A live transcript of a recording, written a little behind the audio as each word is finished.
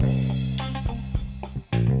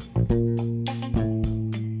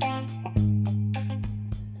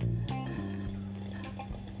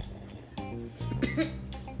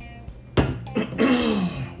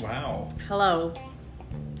Hello,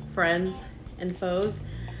 friends and foes.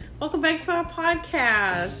 Welcome back to our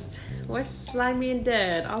podcast. We're Slimy and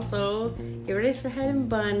Dead. Also, Eraserhead and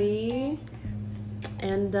Bunny.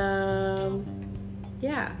 And,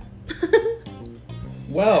 yeah.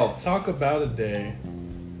 Well, talk about a day.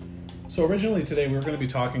 So originally today we were going to be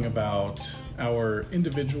talking about our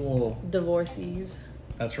individual... Divorcees.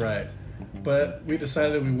 That's right. But we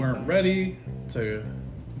decided we weren't ready to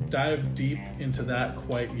dive deep into that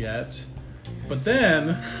quite yet. But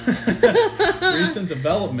then, recent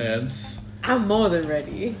developments... I'm more than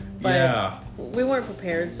ready. But yeah. We weren't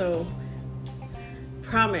prepared, so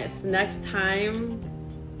promise, next time,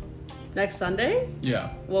 next Sunday,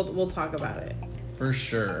 Yeah. we'll talk about it. For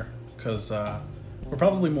sure. Because we're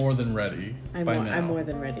probably more than ready by now. I'm more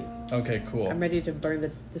than ready. Okay, cool. I'm ready to burn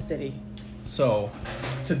the city. So,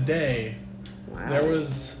 today, Wow. there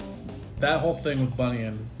was that whole thing with Bunny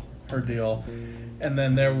and her deal. And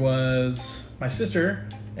then there was my sister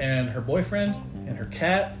and her boyfriend and her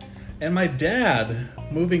cat and my dad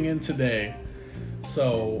moving in today.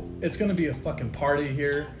 So, it's going to be a fucking party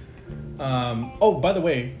here. Oh, by the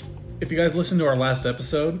way, if you guys listened to our last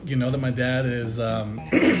episode, you know that my dad is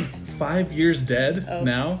 5 years dead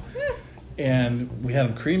now. And we had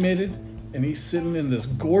him cremated. And he's sitting in this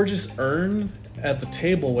gorgeous urn at the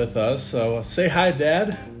table with us. So say hi,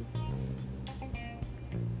 Dad.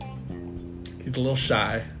 He's a little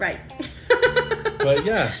shy. Right. But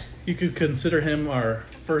yeah, you could consider him our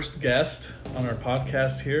first guest on our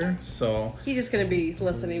podcast here. So He's just going to be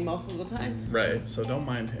listening most of the time. right, so don't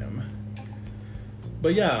mind him.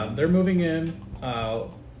 But yeah, they're moving in.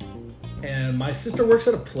 And my sister works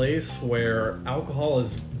at a place where alcohol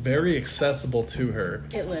is very accessible to her.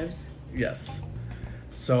 It lives. Yes.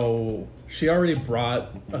 So she already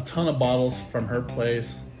brought a ton of bottles from her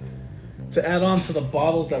place to add on to the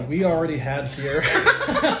bottles that we already had here.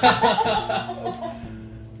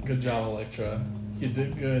 Good job, Electra. You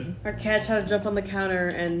did good. Our cat tried to jump on the counter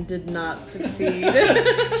and did not succeed.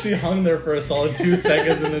 She hung there for a solid 2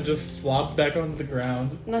 seconds and then just flopped back onto the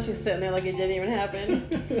ground. Now she's sitting there like it didn't even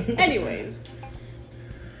happen. Anyways.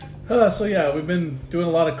 So yeah, we've been doing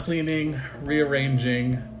a lot of cleaning,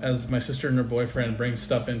 rearranging as my sister and her boyfriend bring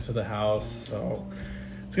stuff into the house. So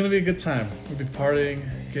it's going to be a good time. We'll be partying,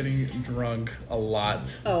 getting drunk a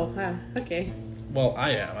lot. Oh, okay. Well,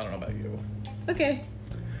 I am. I don't know about you. Okay.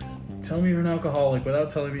 Tell me you're an alcoholic without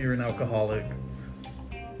telling me you're an alcoholic.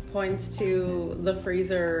 Points to the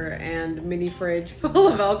freezer and mini fridge full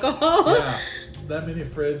of alcohol. Yeah, that mini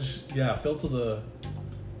fridge, filled to the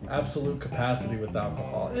absolute capacity with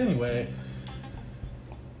alcohol. Anyway,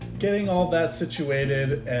 getting all that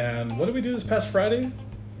situated, and what did we do this past Friday?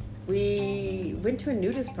 We went to a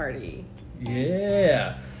nudist party.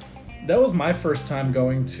 Yeah, that was my first time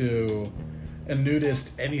going to a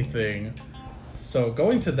nudist anything. So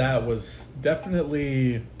going to that was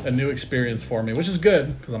definitely a new experience for me, which is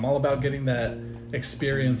good because I'm all about getting that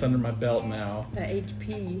experience under my belt now. That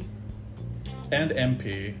HP. And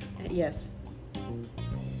MP. Yes.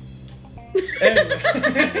 Anyway.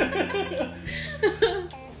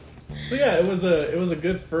 So yeah, it was a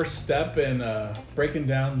good first step in breaking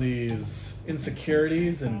down these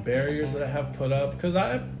insecurities and barriers that I have put up, because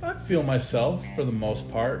I feel myself for the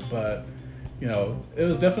most part, but you know, it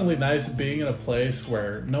was definitely nice being in a place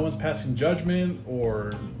where no one's passing judgment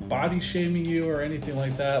or body shaming you or anything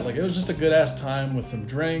like that. Like, it was just a good ass time with some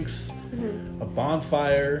drinks, a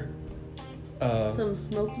bonfire, some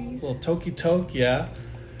smokies. a little toki toke, yeah.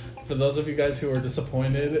 For those of you guys who are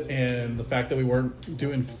disappointed in the fact that we weren't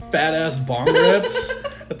doing fat ass bong rips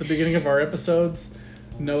at the beginning of our episodes,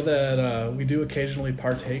 know that we do occasionally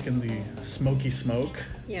partake in the smoky smoke.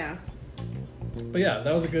 Yeah. But yeah,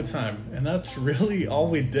 that was a good time. And that's really all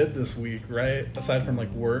we did this week, right? Aside from like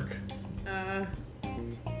work.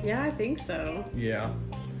 Yeah, I think so. Yeah.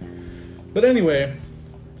 But anyway,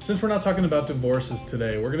 since we're not talking about divorces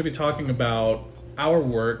today, we're going to be talking about our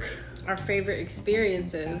work. Our favorite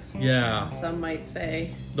experiences. Yeah. Some might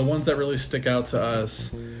say. The ones that really stick out to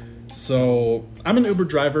us. So I'm an Uber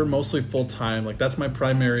driver, mostly full time. Like, that's my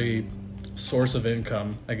primary source of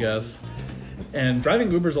income, I guess. And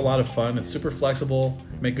driving Uber is a lot of fun. It's super flexible,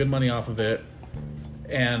 make good money off of it.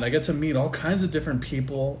 And I get to meet all kinds of different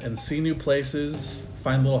people and see new places,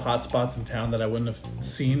 find little hot spots in town that I wouldn't have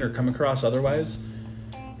seen or come across otherwise.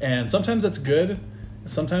 And sometimes that's good.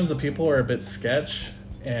 Sometimes the people are a bit sketch.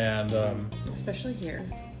 And especially here.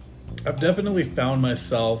 I've definitely found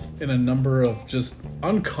myself in a number of just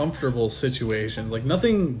uncomfortable situations. Like,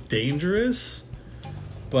 nothing dangerous,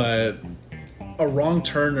 but a wrong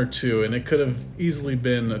turn or two, and it could have easily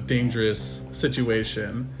been a dangerous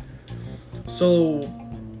situation. So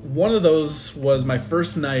one of those was my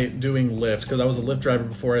first night doing Lyft, because I was a Lyft driver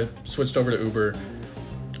before I switched over to Uber.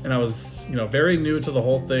 And I was, very new to the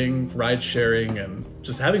whole thing, ride sharing, and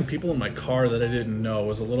just having people in my car that I didn't know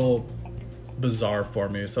was a little bizarre for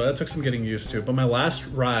me. So that took some getting used to. But my last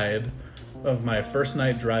ride of my first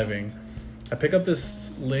night driving, I pick up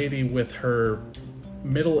this lady with her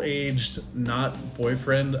middle-aged, not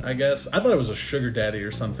boyfriend, I guess. I thought it was a sugar daddy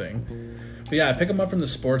or something. But yeah, I pick them up from the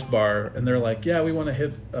sports bar, and they're like, yeah, we want to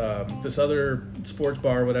hit this other sports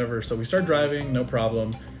bar or whatever. So we start driving, no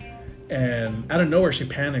problem. And out of nowhere, she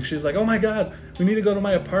panics. She's like, oh my God, we need to go to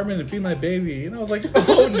my apartment and feed my baby. And I was like,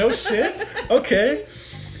 oh, no shit? Okay.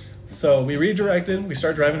 So we redirected. We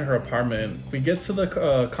start driving to her apartment. We get to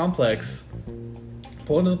the complex,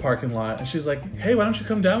 pull into the parking lot, and she's like, hey, why don't you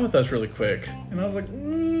come down with us really quick? And I was like,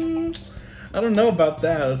 I don't know about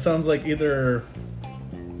that. It sounds like either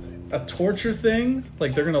a torture thing,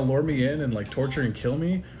 like they're going to lure me in and like torture and kill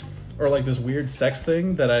me, or like this weird sex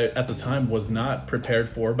thing that I, at the time, was not prepared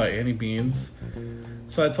for by any means.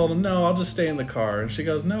 So I told him, no, I'll just stay in the car. And she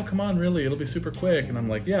goes, no, come on, really, it'll be super quick. And I'm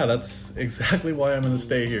like, yeah, that's exactly why I'm going to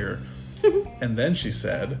stay here. And then she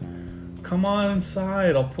said, come on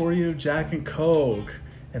inside, I'll pour you Jack and Coke.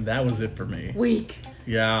 And that was it for me. Weak.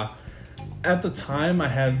 Yeah. At the time, I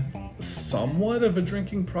had somewhat of a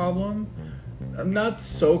drinking problem. I'm not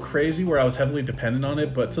so crazy where I was heavily dependent on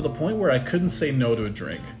it, but to the point where I couldn't say no to a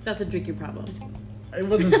drink. That's a drinking problem. It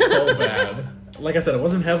wasn't so bad. Like I said, I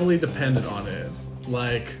wasn't heavily dependent on it.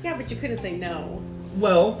 Like... Yeah, but you couldn't say no.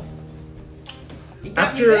 Well, You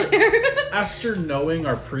got me there. after knowing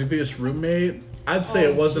our previous roommate, I'd say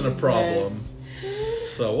it wasn't a problem.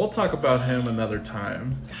 So we'll talk about him another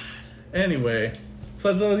time. Anyway,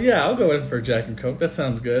 so I said, yeah, I'll go in for Jack and Coke. That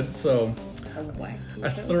sounds good. So I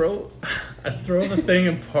throw the thing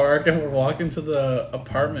in park, and we're walking to the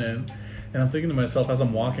apartment, and I'm thinking to myself as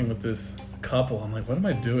I'm walking with this couple, I'm like, what am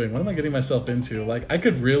I doing? What am I getting myself into? Like, I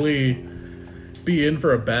could really be in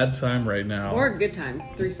for a bad time right now. Or a good time.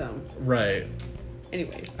 Threesome. Right.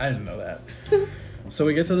 Anyways. I didn't know that. So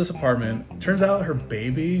we get to this apartment. Turns out her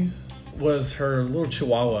baby was her little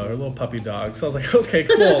chihuahua, her little puppy dog. So I was like, okay,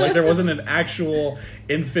 cool. Like, there wasn't an actual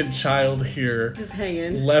infant child here. Just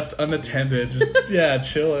hanging. Left unattended. Just, yeah,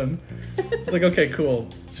 chilling. It's like, okay, cool.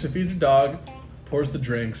 She feeds her dog, pours the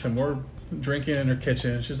drinks, and we're drinking in her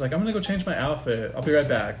kitchen. She's like, I'm going to go change my outfit. I'll be right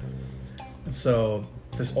back. And so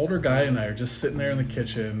this older guy and I are just sitting there in the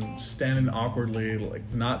kitchen, standing awkwardly, like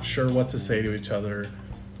not sure what to say to each other.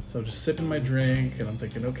 So just sipping my drink, and I'm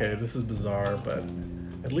thinking, okay, this is bizarre, but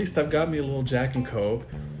at least I've got me a little Jack and Coke.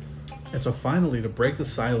 And so finally, to break the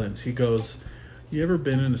silence, he goes, you ever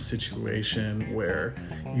been in a situation where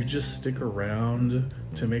you just stick around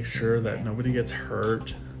to make sure that nobody gets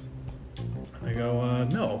hurt? I go,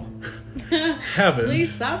 no. Haven't.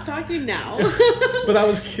 Please stop talking now. But I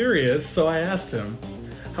was curious, so I asked him,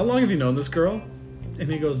 how long have you known this girl?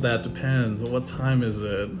 And he goes, that depends. What time is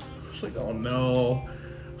it? I was like, oh no.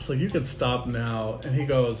 I was like, you can stop now. And he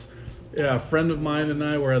goes, yeah, a friend of mine and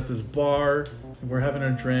I were at this bar, and we're having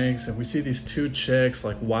our drinks, and we see these two chicks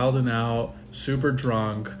like wilding out, super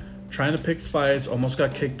drunk, trying to pick fights, almost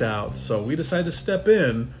got kicked out. So we decided to step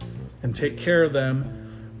in and take care of them.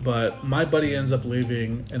 But my buddy ends up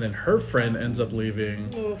leaving, and then her friend ends up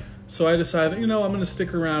leaving. Oof. So I decided, I'm going to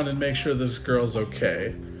stick around and make sure this girl's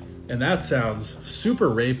okay. And that sounds super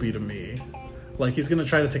rapey to me. Like he's going to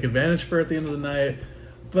try to take advantage of her at the end of the night.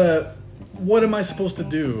 But what am I supposed to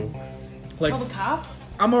do? Like, Call the cops?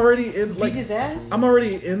 I'm already in, like, Beat his ass? I'm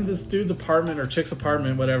already in this dude's apartment or chick's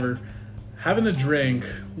apartment, whatever, having a drink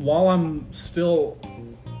while I'm still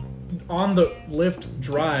on the Lyft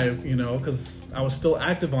drive, because I was still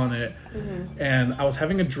active on it. Mm-hmm. And I was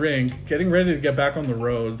having a drink, getting ready to get back on the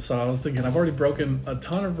road. So I was thinking, I've already broken a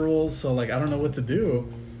ton of rules, so like I don't know what to do.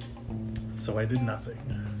 So I did nothing.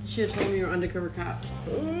 Should have told me you were undercover cop.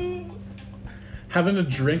 Having a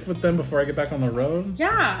drink with them before I get back on the road?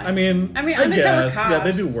 Yeah. I mean, I undercover guess. cops. Yeah,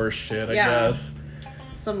 they do worse shit, I guess.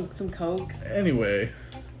 Some cokes. Anyway.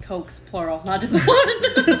 Cokes, plural, not just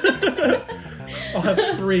one. I'll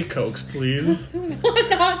have 3 Cokes, please. One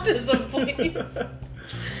autism, please.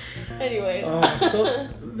 Anyway. So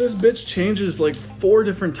this bitch changes like 4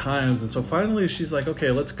 different times, and so finally she's like,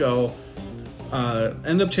 okay, let's go.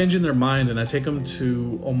 End up changing their mind, and I take them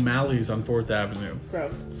to O'Malley's on 4th Avenue.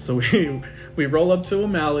 Gross. So we roll up to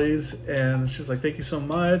O'Malley's, and she's like, thank you so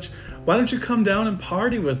much. Why don't you come down and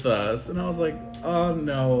party with us? And I was like, oh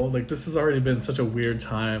no, like this has already been such a weird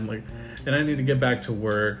time, like, and I need to get back to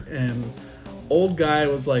work. And old guy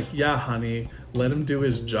was like, yeah, honey, let him do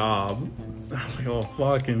his job. I was like, oh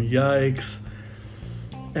fucking yikes.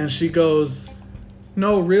 And she goes,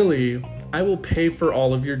 no, really, I will pay for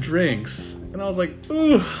all of your drinks. And I was like,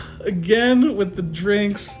 ooh, again with the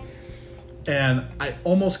drinks. And I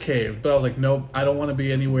almost caved, but I was like, nope, I don't want to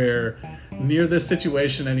be anywhere near this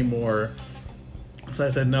situation anymore. So I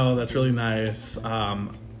said, no, that's really nice. I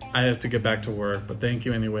have to get back to work, but thank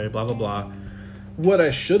you anyway, blah, blah, blah. What I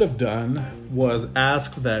should have done was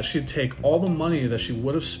ask that she'd take all the money that she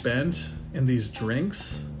would have spent in these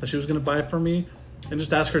drinks that she was going to buy for me and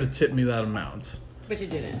just ask her to tip me that amount. But you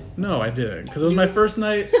didn't. No, I didn't, because it was my first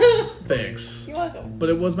night. Thanks. You're welcome. But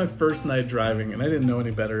it was my first night driving, and I didn't know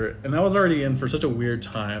any better. And I was already in for such a weird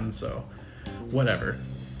time, so whatever.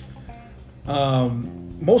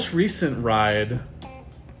 Most recent ride,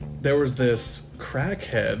 there was this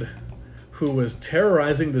crackhead who was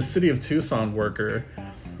terrorizing the city of Tucson worker.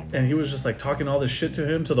 And he was just like talking all this shit to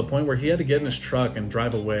him to the point where he had to get in his truck and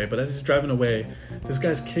drive away. But as he's driving away, this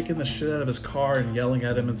guy's kicking the shit out of his car and yelling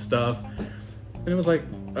at him and stuff. And it was like,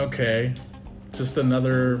 okay, just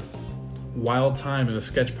another wild time in a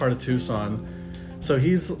sketch part of Tucson. So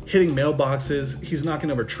he's hitting mailboxes. He's knocking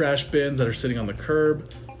over trash bins that are sitting on the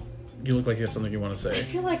curb. You look like you have something you want to say. I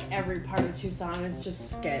feel like every part of Tucson is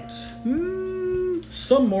just sketch.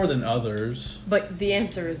 Some more than others. But the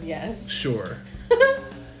answer is yes. Sure.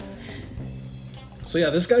 So yeah,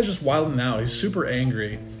 this guy's just wilding out. He's super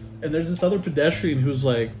angry. And there's this other pedestrian who's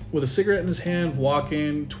like, with a cigarette in his hand,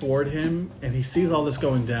 walking toward him. And he sees all this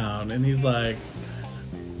going down. And he's like,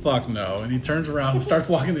 fuck no. And he turns around and starts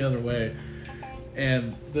walking the other way.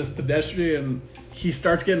 And this pedestrian, he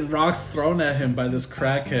starts getting rocks thrown at him by this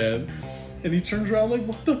crackhead. And he turns around like,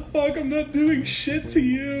 what the fuck? I'm not doing shit to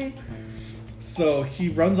you. So he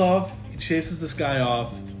runs off. He chases this guy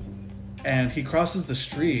off. And he crosses the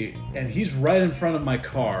street, and he's right in front of my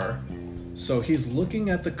car. So he's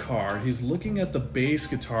looking at the car. He's looking at the bass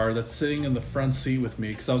guitar that's sitting in the front seat with me,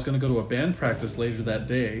 because I was going to go to a band practice later that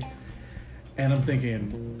day. And I'm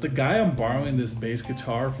thinking, the guy I'm borrowing this bass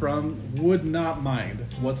guitar from would not mind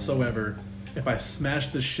whatsoever if I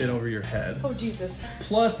smashed this shit over your head. Oh, Jesus.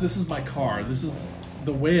 Plus, this is my car. This is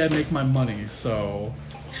the way I make my money, so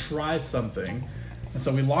try something. And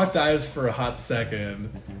so we locked eyes for a hot second,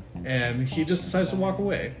 and he just decides to walk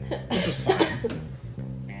away, which was fine.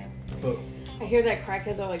 But I hear that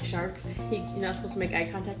crackheads are like sharks. You're not supposed to make eye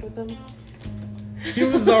contact with them. he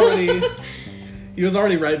was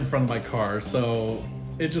already right in front of my car, so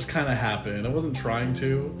it just kind of happened. I wasn't trying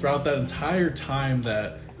to. Throughout that entire time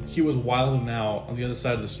that he was wilding out on the other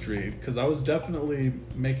side of the street, because I was definitely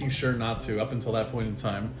making sure not to up until that point in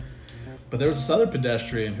time. But there was this other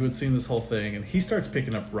pedestrian who had seen this whole thing, and he starts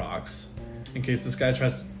picking up rocks in case this guy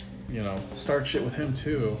tries to, start shit with him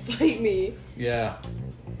too. Fight me. Yeah.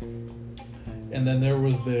 And then there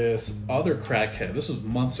was this other crackhead. This was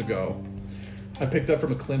months ago. I picked up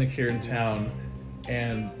from a clinic here in town,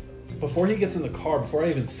 and before he gets in the car, before I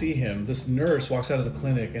even see him, this nurse walks out of the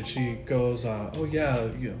clinic, and she goes, oh yeah,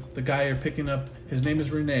 the guy you're picking up, his name is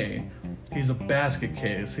Renee. He's a basket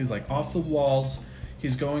case. He's like off the walls.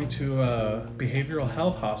 He's going to a behavioral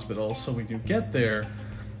health hospital, so when you get there,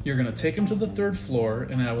 you're going to take him to the 3rd floor.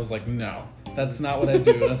 And I was like, no, that's not what I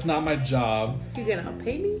do. That's not my job. You gonna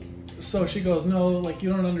pay me? So she goes, no, you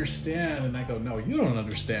don't understand. And I go, no, you don't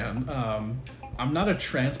understand. I'm not a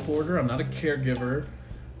transporter. I'm not a caregiver.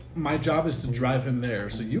 My job is to drive him there,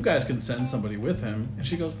 so you guys can send somebody with him. And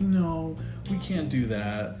she goes, no, we can't do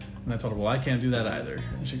that. And I told her, well, I can't do that either.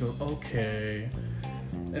 And she goes, okay.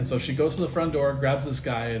 And so she goes to the front door, grabs this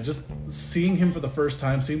guy, and just seeing him for the first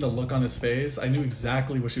time, seeing the look on his face, I knew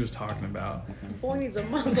exactly what she was talking about. The boy needs a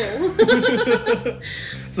muzzle.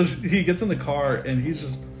 So he gets in the car, and he's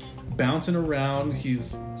just bouncing around.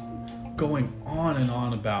 He's going on and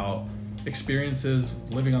on about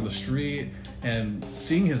experiences living on the street and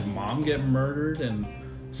seeing his mom get murdered and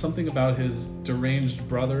something about his deranged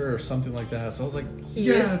brother or something like that. So I was like,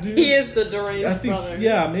 dude. He is the deranged brother.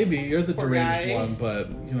 Yeah, maybe you're the Poor deranged guy. one,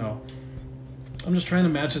 but I'm just trying to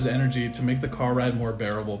match his energy to make the car ride more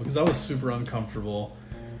bearable, because I was super uncomfortable.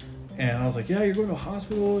 And I was like, yeah, you're going to a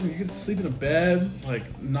hospital and you get to sleep in a bed,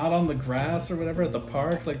 not on the grass or whatever at the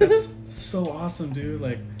park. That's so awesome,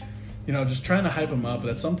 dude. Just trying to hype him up.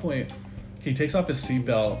 But at some point, he takes off his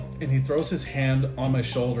seatbelt and he throws his hand on my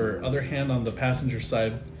shoulder, other hand on the passenger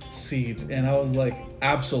side seat. And I was like,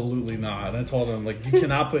 absolutely not. And I told him, you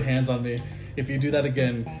cannot put hands on me. If you do that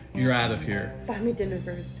again, you're out of here. Buy me dinner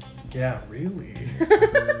first. Yeah, really.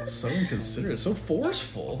 So inconsiderate, so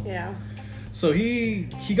forceful. Yeah. So he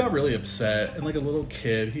got really upset, and like a little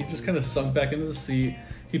kid, he just kind of sunk back into the seat.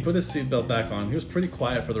 He put his seatbelt back on. He was pretty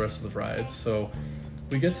quiet for the rest of the ride. So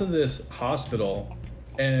we get to this hospital,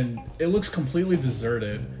 and it looks completely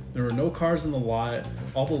deserted. There were no cars in the lot.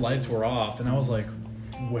 All the lights were off. And I was like,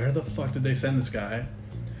 where the fuck did they send this guy?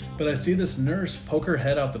 But I see this nurse poke her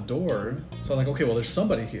head out the door. So I'm like, okay, well, there's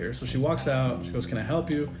somebody here. So she walks out. She goes, can I help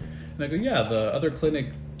you? And I go, yeah, the other clinic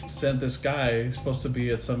sent this guy. He's supposed to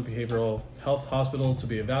be at some behavioral health hospital to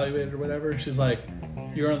be evaluated or whatever. And she's like,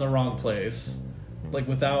 you're in the wrong place. Like,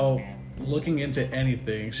 without looking into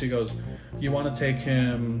anything, she goes, you want to take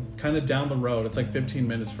him kind of down the road. It's like 15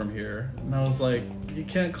 minutes from here. And I was like, you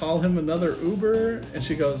can't call him another Uber? And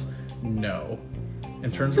she goes, no.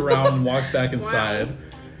 And turns around and walks back inside. Wow.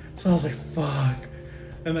 So I was like, fuck.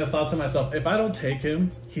 And I thought to myself, if I don't take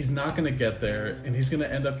him, he's not going to get there. And he's going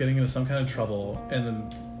to end up getting into some kind of trouble. And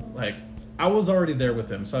then, like, I was already there with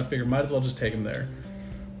him. So I figured might as well just take him there.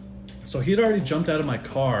 So he'd already jumped out of my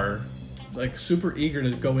car, like super eager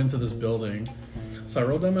to go into this building. So I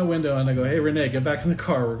rolled down my window and I go, hey, Renee, get back in the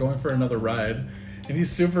car. We're going for another ride. And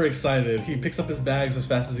he's super excited. He picks up his bags as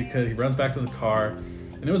fast as he could. He runs back to the car.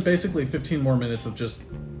 And it was basically 15 more minutes of just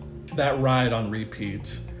that ride on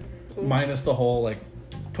repeat, minus the whole, like,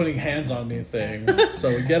 putting hands on me thing.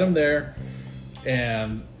 So we get him there,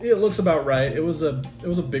 and it looks about right. It was a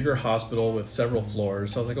bigger hospital with several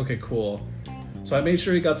floors. So I was like, okay, cool. So I made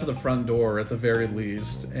sure he got to the front door at the very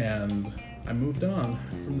least, and I moved on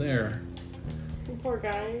from there. Poor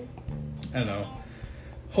guy. I know.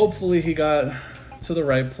 Hopefully he got to the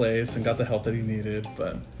right place and got the help that he needed,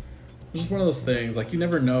 but it's just one of those things, like, you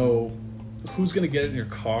never know who's going to get in your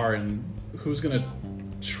car and who's going to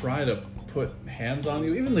try to put hands on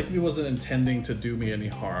you, even if he wasn't intending to do me any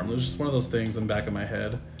harm. It was just one of those things in the back of my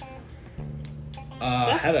head.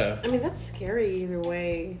 I mean, that's scary either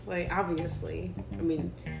way. Like, obviously. I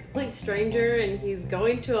mean, complete stranger, and he's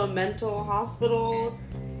going to a mental hospital.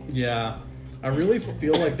 Yeah. I really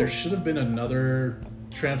feel like there should have been another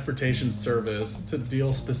transportation service to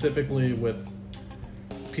deal specifically with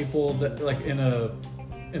people that, like, in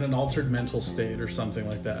an altered mental state or something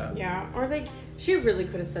like that. Yeah, or she really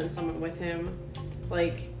could have sent someone with him.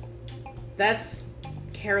 Like, that's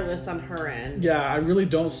careless on her end. Yeah, I really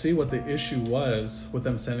don't see what the issue was with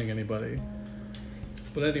them sending anybody.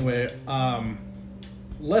 But anyway,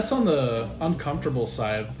 less on the uncomfortable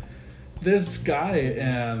side, this guy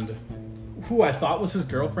and who I thought was his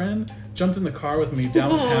girlfriend jumped in the car with me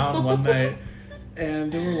downtown one night,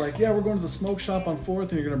 and they were like, yeah, we're going to the smoke shop on 4th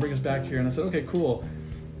and you're going to bring us back here. And I said, okay, cool.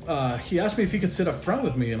 He asked me if he could sit up front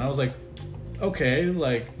with me, and I was like, okay,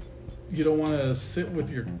 like, you don't want to sit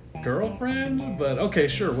with your girlfriend? But okay,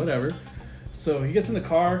 sure, whatever. So he gets in the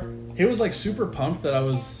car. He was like super pumped that I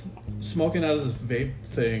was smoking out of this vape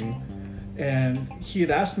thing, and he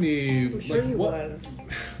had asked me, I'm sure like, he what? Was.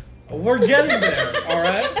 We're getting there, all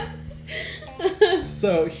right?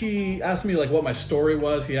 So he asked me, like, what my story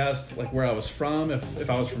was. He asked, like, where I was from, if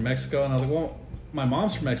I was from Mexico, and I was like, well, my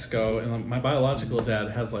mom's from Mexico, and like, my biological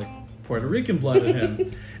dad has, like, Puerto Rican blood in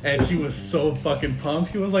him. And he was so fucking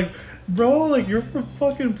pumped. He was like, bro, like, you're from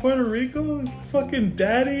fucking Puerto Rico? It's fucking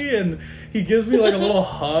daddy. And he gives me, like, a little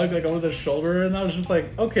hug, like, over the shoulder. And I was just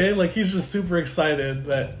like, okay, like, he's just super excited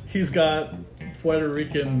that he's got Puerto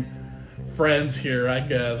Rican friends here, I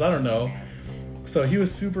guess. I don't know. So he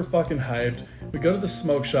was super fucking hyped. We go to the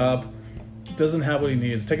smoke shop. Doesn't have what he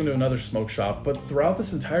needs. Take him to another smoke shop. But throughout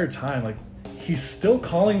this entire time, like, he's still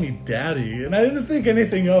calling me daddy. And I didn't think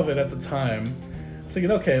anything of it at the time. I was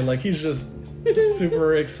thinking, okay, like, he's just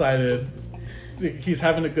super excited. He's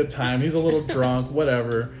having a good time. He's a little drunk,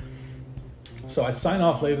 whatever. So I sign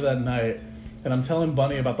off later that night, and I'm telling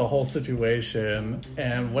Bunny about the whole situation.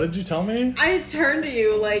 And what did you tell me? I turned to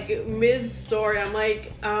you, like, mid-story. I'm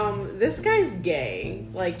like, this guy's gay.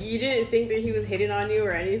 Like, you didn't think that he was hitting on you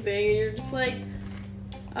or anything. And you're just like,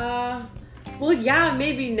 well, yeah,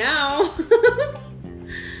 maybe now.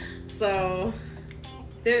 So,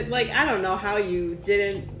 like, I don't know how you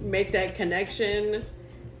didn't make that connection.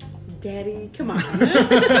 Daddy, come on.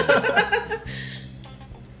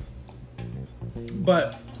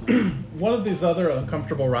 But one of these other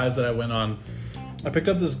uncomfortable rides that I went on, I picked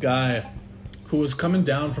up this guy who was coming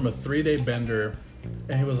down from a 3-day bender,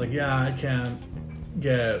 and he was like, yeah, I can't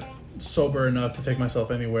get sober enough to take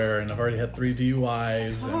myself anywhere, and I've already had 3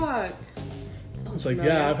 DUIs. Fuck. It's like,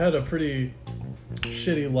 yeah, I've had a pretty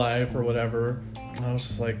shitty life or whatever. And I was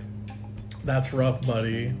just like, that's rough,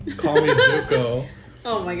 buddy. Call me Zuko.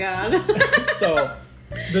 Oh my god. So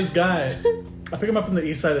this guy, I pick him up from the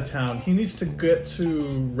east side of town. He needs to get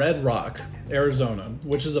to Red Rock, Arizona,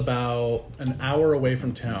 which is about an hour away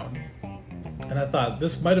from town. And I thought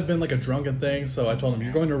this might have been like a drunken thing, so I told him,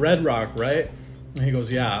 you're going to Red Rock, right? And he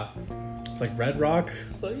goes, yeah. It's like, Red Rock,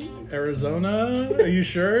 Arizona? Are you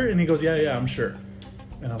sure? And he goes, yeah, I'm sure.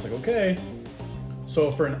 And I was like, okay. So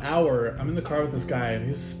for an hour, I'm in the car with this guy, and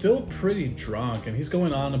he's still pretty drunk, and he's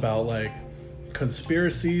going on about like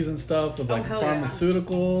conspiracies and stuff with like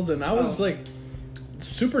pharmaceuticals, and I was like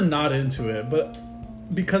super not into it, but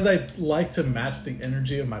because I like to match the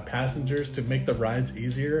energy of my passengers to make the rides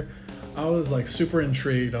easier, I was like super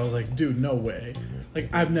intrigued. I was like, dude, no way.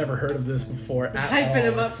 Like, I've never heard of this before at all. Hyping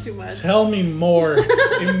him up too much. Tell me more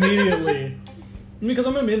immediately. Because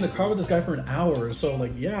I'm going to be in the car with this guy for an hour. So,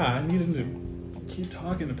 like, yeah, I needed to keep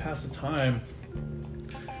talking to pass the time.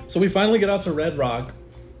 So we finally get out to Red Rock.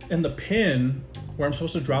 And the pin where I'm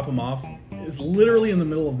supposed to drop him off is literally in the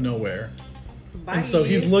middle of nowhere. Bye. And so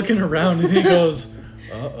he's looking around and he goes,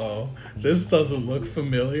 uh-oh, this doesn't look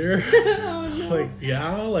familiar. Oh, no. It's like,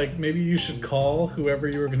 yeah, like maybe you should call whoever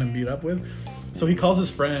you were going to meet up with. So he calls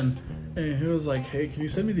his friend and he was like, hey, can you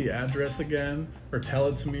send me the address again or tell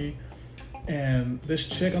it to me? And this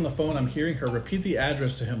chick on the phone, I'm hearing her repeat the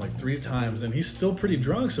address to him like 3 times, and he's still pretty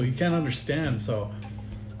drunk, so he can't understand. So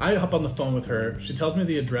I hop on the phone with her. She tells me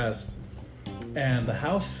the address, and the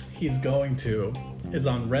house he's going to is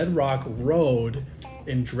on Red Rock Road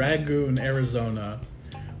in Dragoon, Arizona,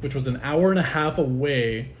 which was an hour and a half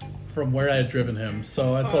away from where I had driven him.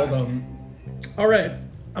 So I told him, all right,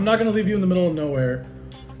 I'm not going to leave you in the middle of nowhere,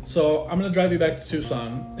 so I'm going to drive you back to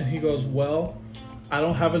Tucson. And he goes, well, I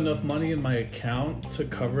don't have enough money in my account to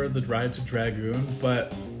cover the ride to Dragoon,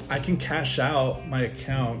 but I can cash out my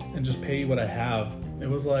account and just pay you what I have. It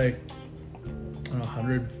was like, I don't know,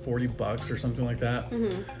 $140 or something like that.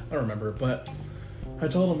 Mm-hmm. I don't remember, but I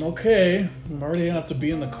told him, okay, I'm already gonna have to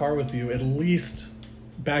be in the car with you at least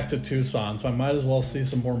back to Tucson, so I might as well see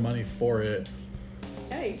some more money for it.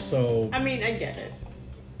 Hey. So I mean, I get it.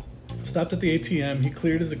 Stopped at the ATM, he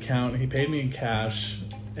cleared his account, he paid me in cash,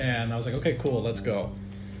 and I was like, okay, cool, let's go.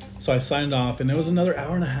 So I signed off, and it was another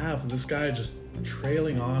hour and a half of this guy just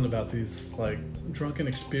trailing on about these like drunken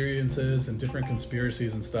experiences and different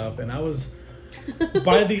conspiracies and stuff. And I was,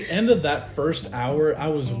 by the end of that first hour, I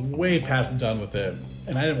was way past done with it,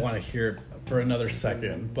 and I didn't want to hear it for another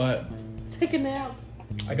second. But take a nap.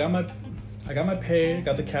 I got my pay,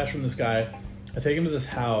 got the cash from this guy. I take him to this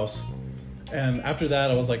house, and after that,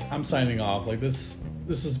 I was like, I'm signing off. Like this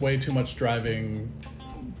is way too much driving.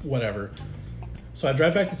 Whatever. So I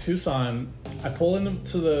drive back to Tucson. I pull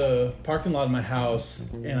into the parking lot of my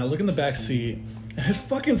house, and I look in the back seat, and his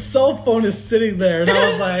fucking cell phone is sitting there, and I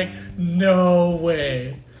was like, no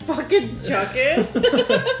way. Fucking chuck it.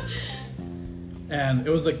 And it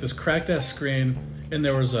was like this cracked ass screen, and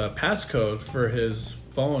there was a passcode for his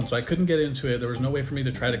phone, so I couldn't get into it. There was no way for me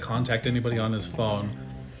to try to contact anybody on his phone.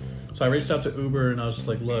 So I reached out to Uber, and I was just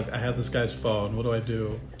like, look, I have this guy's phone. What do I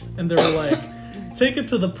do? And they were like, take it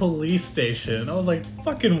to the police station. I was like,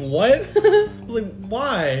 fucking what? I was like,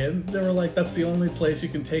 why? And they were like, that's the only place you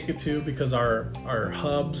can take it to because our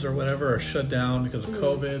hubs or whatever are shut down because of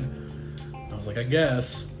COVID. And I was like, I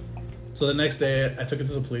guess. So the next day, I took it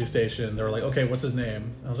to the police station. They were like, okay, what's his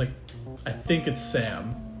name? I was like, I think it's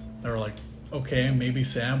Sam. They were like, okay, maybe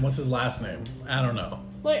Sam. What's his last name? I don't know.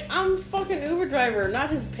 Like, I'm a fucking Uber driver,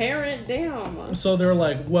 not his parent. Damn. So they're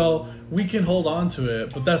like, well, we can hold on to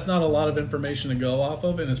it, but that's not a lot of information to go off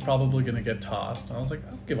of, and it's probably going to get tossed. And I was like,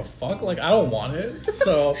 I don't give a fuck. Like, I don't want it.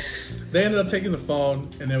 So they ended up taking the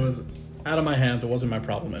phone, and it was out of my hands. It wasn't my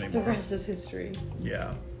problem anymore. The rest is history.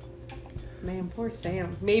 Yeah. Man, poor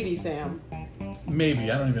Sam. Maybe Sam.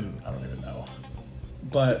 Maybe. I don't even know.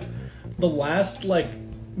 But the last, like,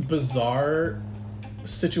 bizarre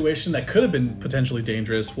situation that could have been potentially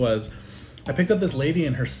dangerous was I picked up this lady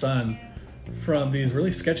and her son from these really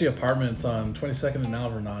sketchy apartments on 22nd and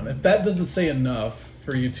Alvernon. If that doesn't say enough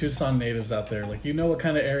for you Tucson natives out there, like, you know what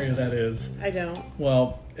kind of area that is. I don't.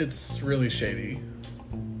 Well, it's really shady.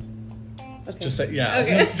 Okay. Just say, yeah.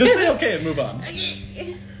 Okay. Just say okay and move on.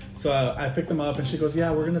 Okay. So I picked him up, and she goes, yeah,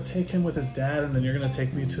 we're going to take him with his dad, and then you're going to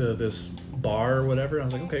take me to this bar or whatever. And I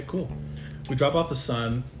was like, okay, cool. We drop off the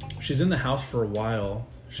son. She's in the house for a while.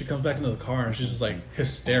 She comes back into the car, and she's just like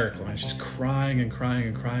hysterical, and she's crying and crying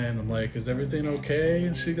and crying. I'm like, is everything okay?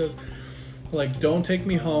 And she goes, like, don't take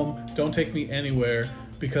me home. Don't take me anywhere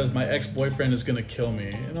because my ex-boyfriend is going to kill me.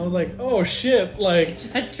 And I was like, oh shit. Like,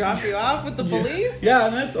 should I drop you off with the police? Yeah.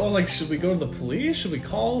 And I was like, should we go to the police? Should we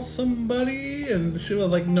call somebody? And she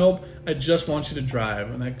was like, nope, I just want you to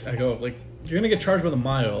drive. And I go, like, you're going to get charged by the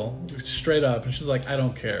mile, straight up. And she's like, I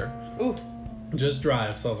don't care. Ooh. Just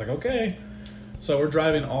drive. So I was like, okay. So we're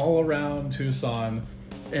driving all around Tucson,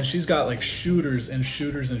 and she's got like shooters and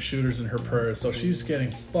shooters and shooters in her purse. So she's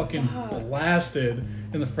getting fucking blasted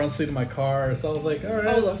in the front seat of my car. So I was like, all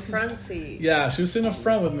right. Oh, the front seat. Yeah, she was sitting up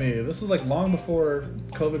front with me. This was like long before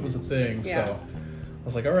COVID was a thing. Yeah. So I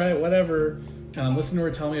was like, all right, whatever. And I'm listening to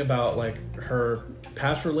her tell me about like her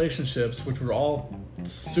past relationships, which were all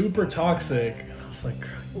super toxic. I was like,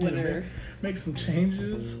 Winner. Make some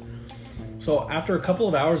changes. So after a couple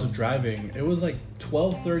of hours of driving, it was like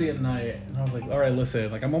 12:30 at night, and I was like, all right,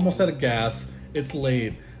 listen, like I'm almost out of gas. It's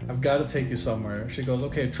late. I've got to take you somewhere. She goes,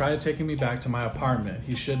 okay, try taking me back to my apartment.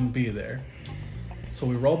 He shouldn't be there. So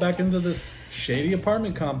we roll back into this shady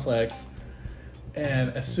apartment complex, and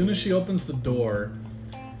as soon as she opens the door,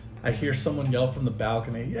 I hear someone yell from the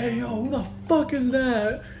balcony, "Hey, yo, who the fuck is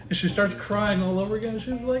that?" And she starts crying all over again.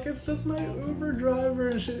 She's like, "It's just my Uber driver."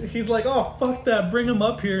 And he's like, "Oh, fuck that. Bring him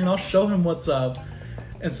up here and I'll show him what's up."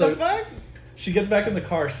 And so The fuck? she gets back in the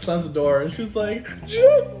car, she slams the door, and she's like,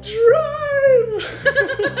 "Just drive!"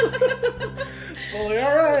 So I'm like,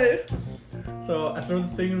 all right. So I throw the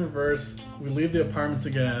thing in reverse. We leave the apartments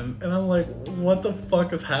again. And I'm like, what the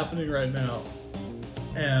fuck is happening right now?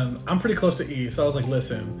 And I'm pretty close to E. So I was like,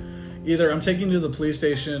 listen, either I'm taking you to the police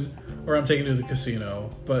station or I'm taking you to the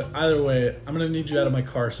casino. But either way, I'm going to need you out of my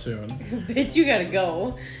car soon. Bitch, you gotta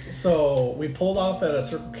go. So we pulled off at a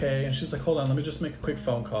Circle K. And she's like, hold on, let me just make a quick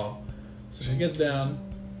phone call. So she gets down.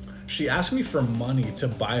 She asked me for money to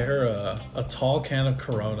buy her a tall can of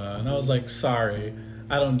Corona. And I was like, sorry,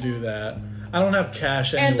 I don't do that. I don't have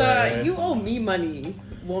cash anyway. And you owe me money,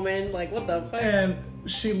 woman. Like, what the fuck? And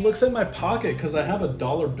she looks at my pocket because I have a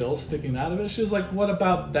dollar bill sticking out of it. She was like, what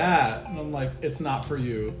about that? And I'm like, it's not for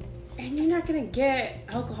you. And you're not gonna get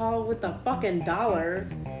alcohol with a fucking dollar.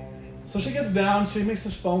 So she gets down, she makes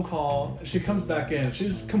this phone call, she comes back in.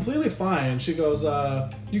 She's completely fine. She goes,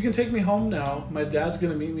 you can take me home now. My dad's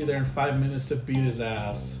gonna meet me there in 5 minutes to beat his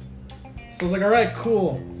ass. So I was like, all right,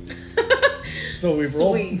 cool. So we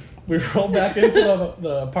roll back into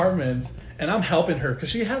the apartments, and I'm helping her because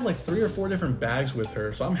she had like 3 or 4 different bags with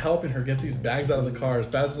her. So I'm helping her get these bags out of the car as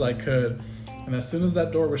fast as I could. And as soon as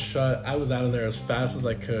that door was shut, I was out of there as fast as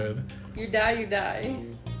I could. You die.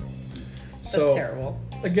 That's So, terrible.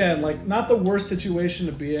 Again, like, not the worst situation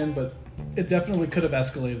to be in, but it definitely could have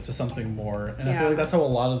escalated to something more. And I feel like that's how a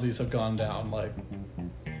lot of these have gone down. Like,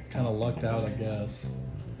 kind of lucked out, I guess.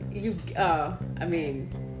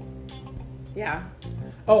 Yeah.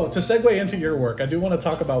 Oh, to segue into your work, I do want to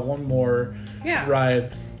talk about one more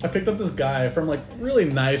ride. I picked up this guy from, like, really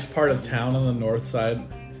nice part of town on the north side.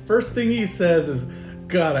 First thing he says is,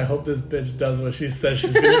 God, I hope this bitch does what she says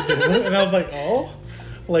she's gonna do. And I was like, oh?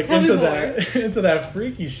 Like, into that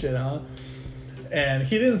freaky shit, huh? And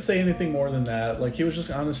he didn't say anything more than that. Like, he was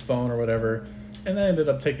just on his phone or whatever. And I ended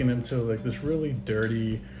up taking him to, like, this really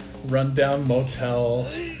dirty, rundown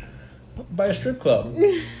motel by a strip club.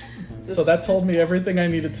 So that told me everything I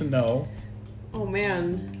needed to know. Oh,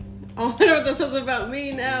 man. I wonder what that says about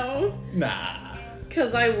me now. Nah.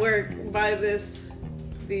 Because I work by these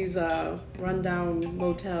rundown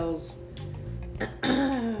motels.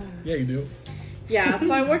 Yeah, you do. Yeah,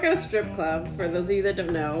 so I work at a strip club. For those of you that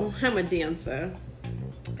don't know, I'm a dancer.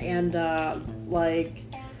 And,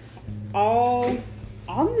 all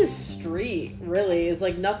on the street, really, is,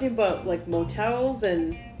 like, nothing but, like, motels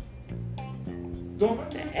and...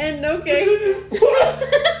 okay.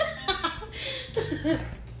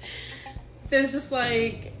 There's just,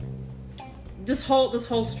 like... This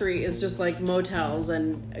whole street is just, like, motels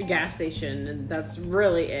and a gas station, and that's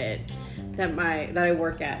really it that I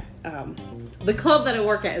work at. The club that I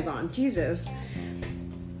work at is on. Jesus.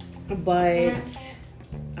 But,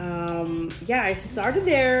 I started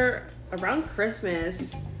there around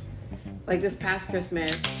Christmas, like this past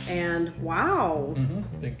Christmas, and wow. Mm-hmm.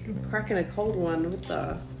 Thank you. Cracking a cold one with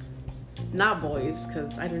the not boys,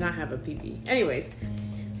 because I do not have a pee-pee. Anyways,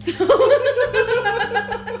 so...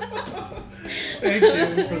 Thank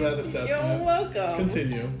you for that assessment. You're welcome.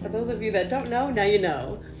 Continue. For those of you that don't know, now you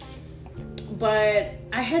know. But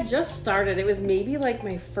I had just started. It was maybe like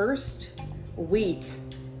my first week.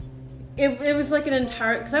 It was like an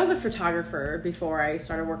entire... Because I was a photographer before I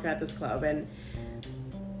started working at this club. And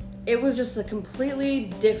it was just a completely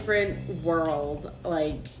different world.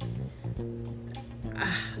 Like...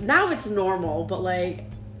 now it's normal, but like...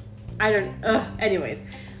 I don't... anyways.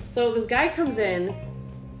 So this guy comes in...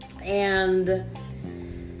 And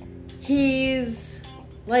he's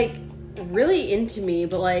like really into me,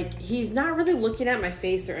 but like he's not really looking at my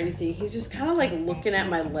face or anything. He's just kind of like looking at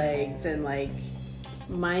my legs and like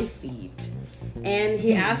my feet. And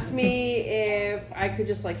he asked me if I could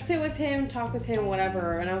just like sit with him, talk with him,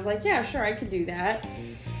 whatever. And I was like, yeah, sure, I could do that.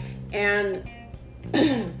 And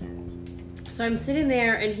so I'm sitting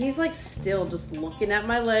there and he's like still just looking at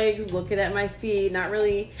my legs, looking at my feet, not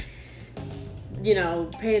really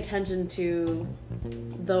paying attention to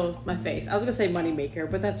my face. I was gonna say moneymaker,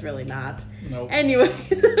 but that's really not. Nope.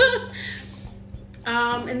 Anyways.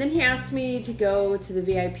 And then he asked me to go to the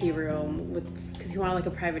VIP room because he wanted like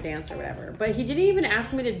a private dance or whatever. But he didn't even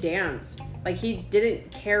ask me to dance. Like, he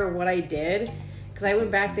didn't care what I did. Because I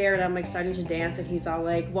went back there and I'm like starting to dance, and he's all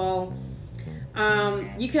like, well,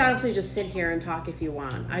 you can honestly just sit here and talk if you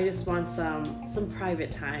want. I just want some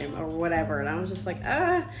private time or whatever. And I was just like,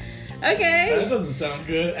 okay. That doesn't sound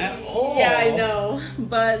good at all. Yeah, I know.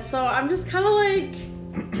 But so I'm just kind of like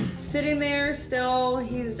sitting there still.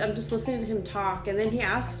 I'm just listening to him talk, and then he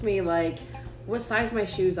asks me like what size my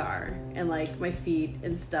shoes are and like my feet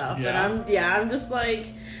and stuff. Yeah. And I'm just like,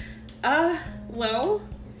 well,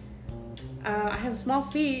 I have small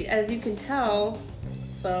feet, as you can tell.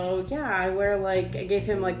 So yeah, I gave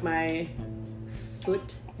him like my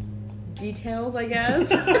foot details, I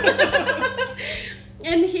guess.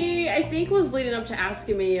 And he, I think, was leading up to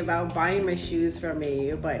asking me about buying my shoes from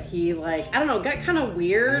me, but he, like, I don't know, got kind of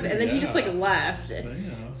weird, and then he just, like, left. Yeah.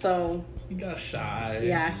 So... He got shy.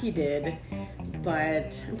 Yeah, he did.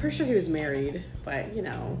 But I'm pretty sure he was married, but,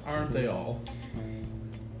 Aren't they all?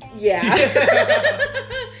 Yeah.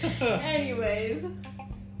 Anyways.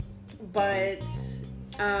 But,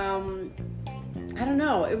 I don't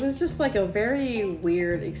know. It was just, like, a very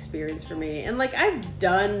weird experience for me. And, like, I've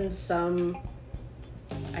done some...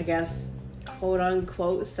 I guess,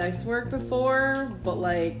 quote-unquote sex work before, but,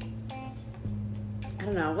 like, I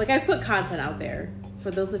don't know. Like, I've put content out there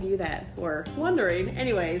for those of you that were wondering.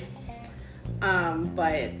 Anyways,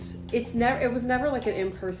 but it was never, like, an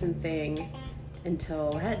in-person thing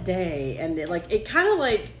until that day, and it kind of,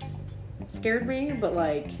 like, scared me, but,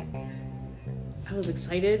 like, I was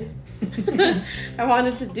excited. I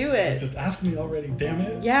wanted to do it. Just ask me already, damn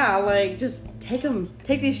it. Yeah, like, just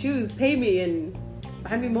take these shoes, pay me, and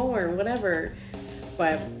buy me more, whatever.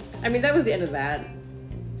 But, I mean, that was the end of that.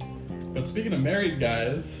 But speaking of married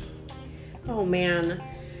guys... Oh, man.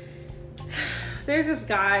 There's this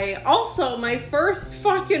guy. Also, my first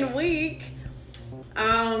fucking week.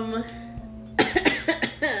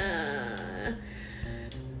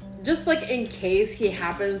 Just, like, in case he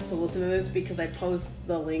happens to listen to this, because I post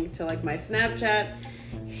the link to, like, my Snapchat.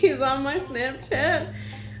 He's on my Snapchat.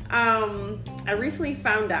 I recently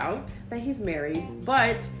found out that he's married,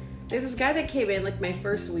 but there's this guy that came in like my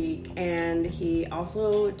first week, and he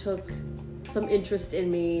also took some interest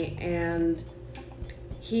in me, and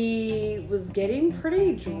he was getting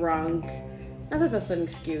pretty drunk. Not that that's an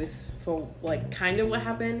excuse for like kind of what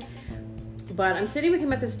happened, but I'm sitting with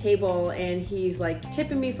him at this table, and he's like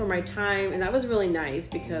tipping me for my time, and that was really nice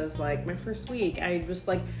because like my first week, I just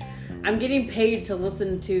like, I'm getting paid to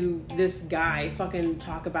listen to this guy fucking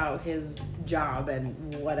talk about his job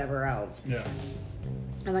and whatever else. Yeah.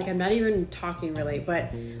 And like, I'm not even talking really,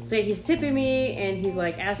 but so he's tipping me, and he's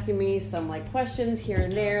like asking me some like questions here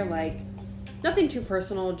and there, like nothing too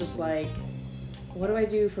personal, just like, what do I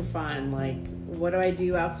do for fun? Like, what do I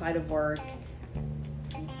do outside of work?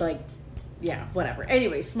 Like, yeah, whatever.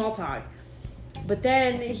 Anyway, small talk. But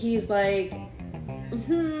then he's like,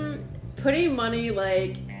 putting money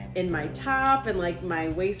like in my top and like my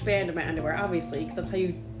waistband and my underwear, obviously, because that's how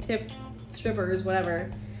you tip strippers,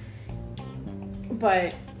 whatever.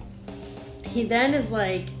 But he then is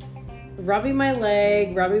like rubbing my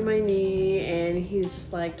leg, rubbing my knee, and he's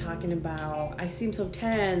just like talking about, I seem so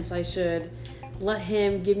tense, I should let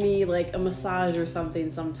him give me like a massage or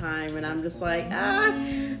something sometime. And I'm just like,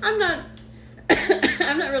 I'm not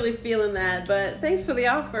I'm not really feeling that, but thanks for the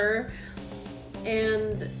offer.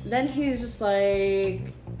 And then he's just like,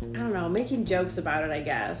 I don't know, making jokes about it, I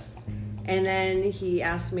guess. And then he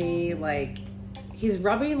asked me, like, he's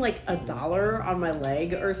rubbing like $1 on my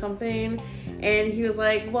leg or something, and he was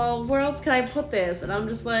like, well, where else can I put this? And I'm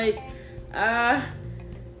just like,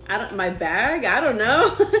 my bag? I don't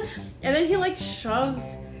know. And then he like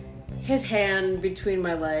shoves his hand between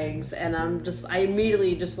my legs, and I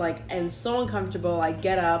immediately just like am so uncomfortable. I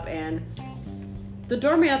get up, and the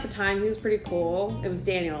doorman at the time, he was pretty cool. It was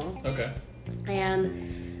Daniel. Okay.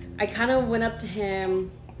 And I kind of went up to him,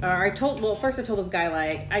 first I told this guy,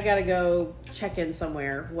 like, I gotta go check in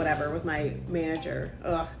somewhere, whatever, with my manager.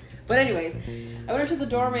 Ugh. But anyways, I went up to the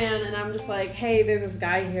doorman, and I'm just like, hey, there's this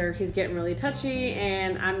guy here. He's getting really touchy,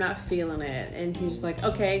 and I'm not feeling it. And he's like,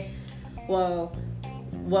 okay, well,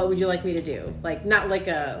 what would you like me to do? Like, not like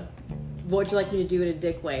what would you like me to do in a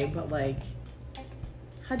dick way, but like,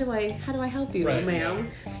 how do I help you, right, ma'am?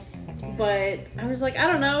 Yeah. But I was like, I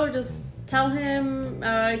don't know, just tell him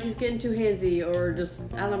he's getting too handsy, or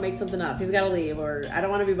just, I don't know, make something up. He's got to leave, or I don't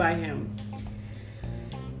want to be by him.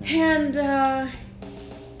 And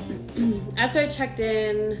after I checked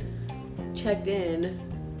in,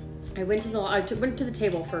 I went to the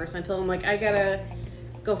table first. I told him, like, I gotta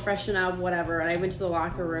go freshen up, whatever. And I went to the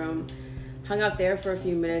locker room, hung out there for a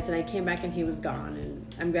few minutes, and I came back and he was gone.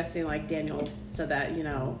 And I'm guessing, like, Daniel said that, you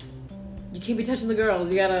know, you can't be touching the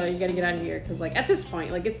girls. You gotta get out of here. Because, like, at this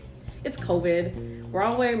point, like, it's COVID. We're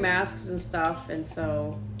all wearing masks and stuff. And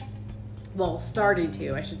so, well, starting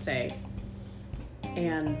to, I should say.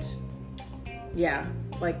 And, yeah,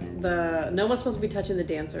 like, no one's supposed to be touching the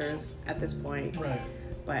dancers at this point. Right.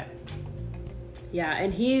 But, yeah,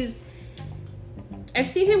 and I've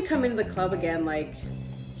seen him come into the club again, like,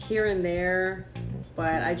 here and there,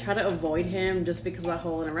 but I try to avoid him just because of that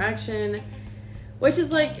whole interaction, which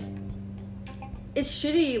is, like, it's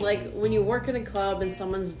shitty, like, when you work in a club and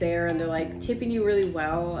someone's there and they're, like, tipping you really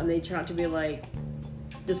well, and they turn out to be, like,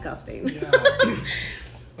 disgusting. Yeah.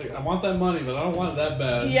 Like, I want that money, but I don't want it that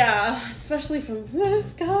bad. Yeah, especially from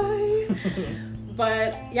this guy.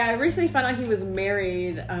 But, yeah, I recently found out he was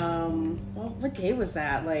married. Well, what day was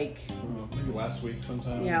that? Like... maybe last week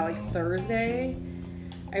sometime. Yeah, like Thursday.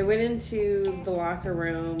 I went into the locker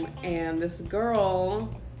room, and this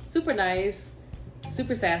girl, super nice,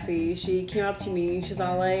 super sassy, she came up to me. She's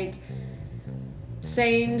all like,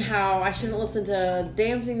 saying how I shouldn't listen to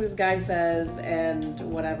damn thing this guy says and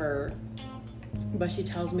whatever. But she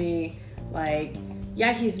tells me, like,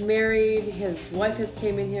 yeah, he's married. His wife has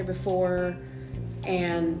came in here before.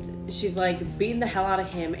 And she's, like, beating the hell out of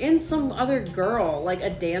him and some other girl, like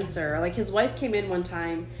a dancer. Like, his wife came in one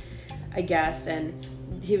time, I guess, and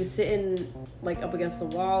he was sitting, like, up against the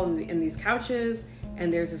wall in these couches,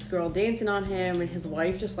 and there's this girl dancing on him, and his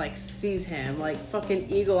wife just, like, sees him, like,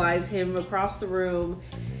 fucking eagle eyes him across the room,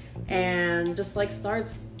 and just, like,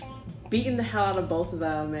 starts beating the hell out of both of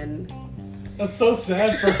them. And that's so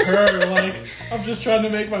sad for her. Like, I'm just trying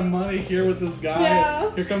to make my money here with this guy.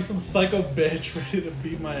 Yeah. Here comes some psycho bitch ready to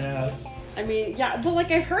beat my ass. I mean, yeah, but,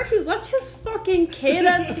 like, I've heard he's left his fucking kid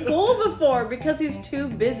at school before because he's too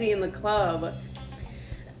busy in the club.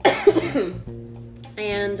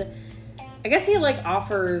 And I guess he, like,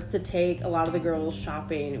 offers to take a lot of the girls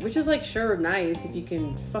shopping, which is, like, sure, nice if you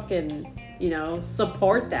can fucking, you know,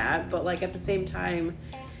 support that. But, like, at the same time,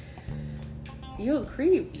 you a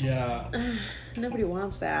creep. Yeah. Nobody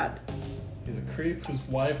wants that. He's a creep whose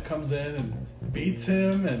wife comes in and beats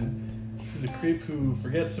him, and he's a creep who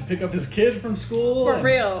forgets to pick up his kid from school. For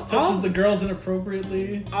real. Touches the girls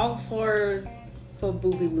inappropriately. All for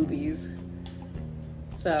booby loobies.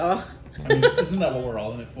 So. I mean, isn't that what we're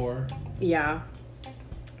all in it for? Yeah.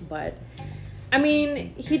 But, I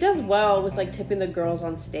mean, he does well with, like, tipping the girls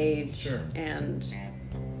on stage. Sure. And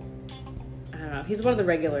I don't know. He's one of the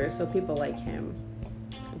regulars, so people like him.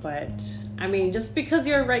 But, I mean, just because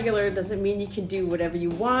you're a regular doesn't mean you can do whatever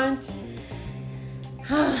you want.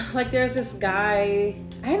 Like, there's this guy,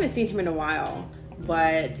 I haven't seen him in a while,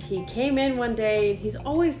 but he came in one day, he's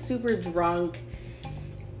always super drunk,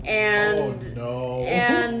 and... Oh, no.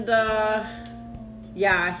 And,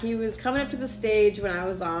 yeah, he was coming up to the stage when I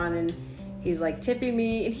was on, and he's, like, tipping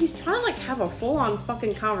me, and he's trying to, like, have a full-on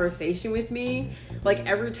fucking conversation with me, like,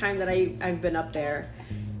 every time that I've been up there.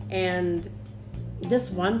 And this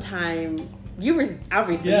one time, you were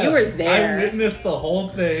there. I witnessed the whole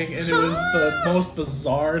thing, and it was the most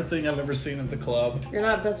bizarre thing I've ever seen at the club. You're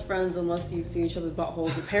not best friends unless you've seen each other's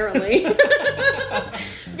buttholes, apparently.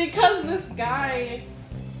 Because this guy,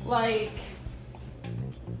 like,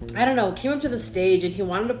 I don't know, came up to the stage and he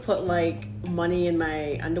wanted to put, like, money in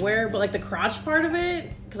my underwear, but, like, the crotch part of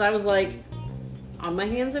it, because I was, like, on my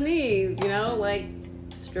hands and knees, you know, like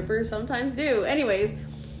strippers sometimes do. Anyways,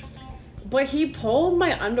 but he pulled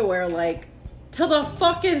my underwear, like, to the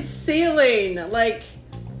fucking ceiling. Like,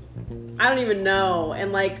 I don't even know.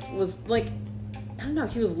 And, like, was, like, I don't know,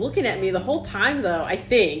 he was looking at me the whole time, though, I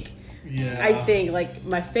think. Yeah. I think, like,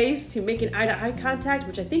 my face, to making eye-to-eye contact,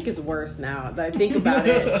 which I think is worse now that I think about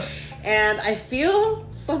it. And I feel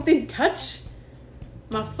something touch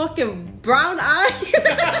my fucking brown eye.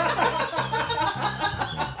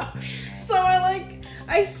 So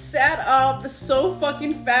I sat up so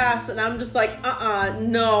fucking fast, and I'm just like,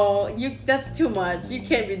 no, that's too much. You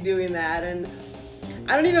can't be doing that. And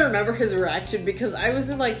I don't even remember his reaction because I was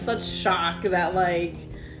in, like, such shock that, like,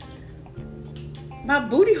 my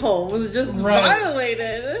booty hole was just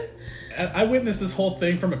violated. And I witnessed this whole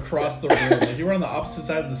thing from across the room. Like, you were on the opposite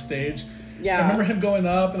side of the stage. Yeah. I remember him going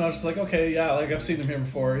up, and I was just like, okay, yeah, like, I've seen him here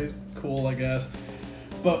before. He's cool, I guess.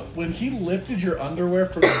 But when he lifted your underwear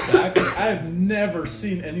from the back, like, I have never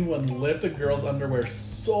seen anyone lift a girl's underwear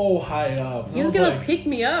so high up. He was gonna pick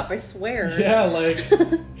me up, I swear. Yeah, like,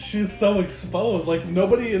 she's so exposed. Like,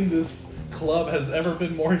 nobody in this club has ever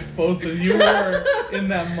been more exposed than you were in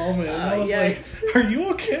that moment. And I was like, are you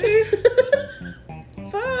okay?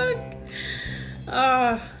 Fuck.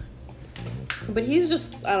 But he's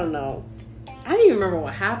just, I don't know. I don't even remember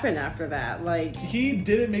what happened after that. Like, he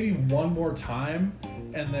did it maybe one more time,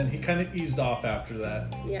 and then he kind of eased off after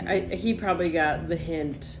that. Yeah, he probably got the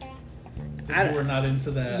hint. You were not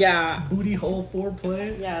into that. Yeah. Booty hole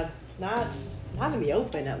foreplay. Yeah, not in the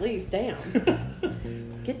open at least. Damn.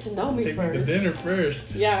 Get to know me Take first. me to dinner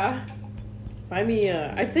first. Yeah.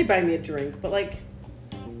 I'd say buy me a drink, but like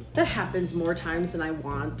that happens more times than I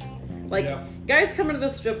want. Like, guys come into the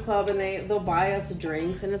strip club and they'll buy us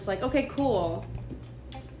drinks, and it's like, okay, cool.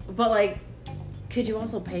 But, like, could you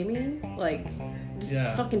also pay me? Like, just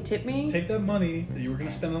fucking tip me? Take that money that you were going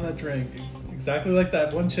to spend on that drink, exactly like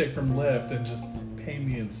that one chick from Lyft, and just pay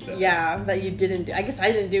me instead. Yeah, that you didn't do. I guess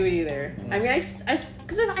I didn't do it either. I mean, because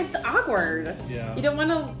it's awkward. Yeah. You don't want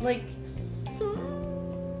to, like...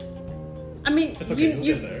 I mean, it's okay, we'll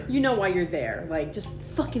get there. You know why you're there. Like, just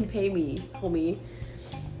fucking pay me, homie.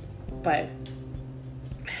 But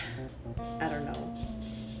I don't know.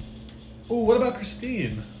 Oh, what about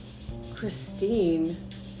Christine? Christine,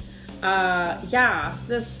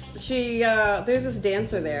 there's this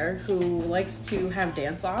dancer there who likes to have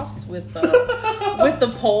dance-offs with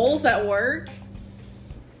the poles at work,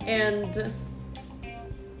 and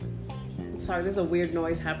sorry, there's a weird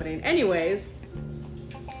noise happening. Anyways,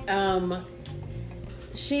 I'll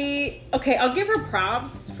give her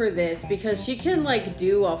props for this because she can like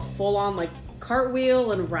do a full-on like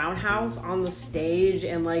cartwheel and roundhouse on the stage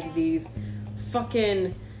and like these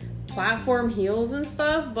fucking platform heels and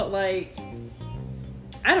stuff, but like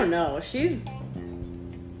I don't know, she's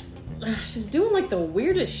doing like the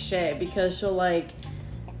weirdest shit because she'll like,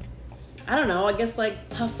 I don't know, I guess like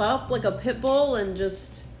puff up like a pit bull and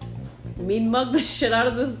just mean mug the shit out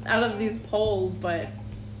of these poles, but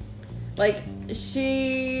like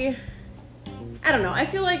I don't know, I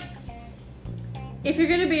feel like if you're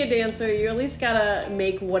gonna be a dancer, you at least gotta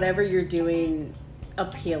make whatever you're doing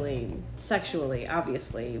appealing sexually,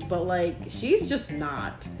 obviously, but like she's just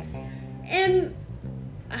not. And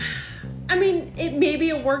I mean, maybe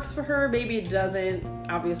it works for her, maybe it doesn't.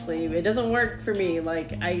 Obviously it doesn't work for me.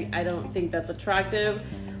 Like I don't think that's attractive,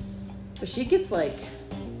 but she gets like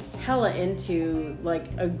hella into like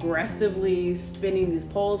aggressively spinning these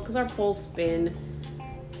poles, because our poles spin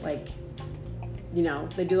like, you know,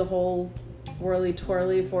 they do the whole whirly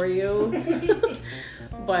twirly for you.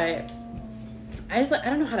 But I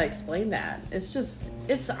don't know how to explain that.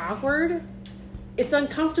 It's awkward. It's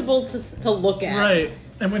uncomfortable to look at. Right.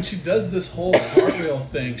 And when she does this whole cartwheel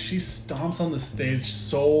thing, she stomps on the stage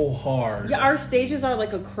so hard. Yeah, our stages are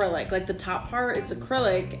like acrylic. Like the top part, it's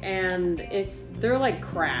acrylic, and they're like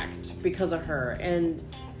cracked because of her. And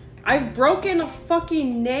I've broken a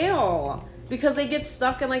fucking nail because they get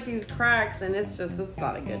stuck in like these cracks, and it's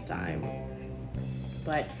not a good time.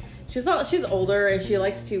 But she's older, and she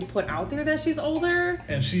likes to put out there that she's older.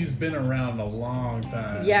 And she's been around a long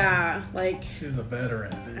time. Yeah, like she's a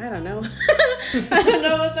veteran. I don't know. I don't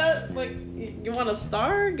know what that, like, you want a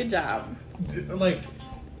star? Good job. Like,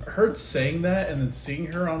 her saying that and then seeing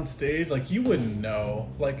her on stage, like, you wouldn't know.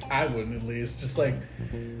 Like, I wouldn't, at least. Just like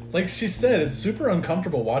she said, it's super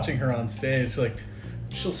uncomfortable watching her on stage. Like,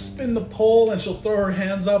 she'll spin the pole and she'll throw her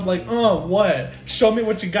hands up like, oh, what? Show me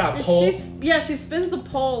what you got, pole. She spins the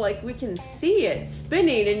pole, like, we can see it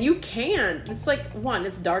spinning, and you can't. It's like, one,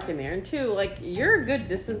 it's dark in there, and two, like, you're a good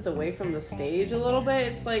distance away from the stage a little bit.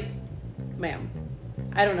 It's like, ma'am,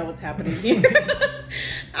 I don't know what's happening here.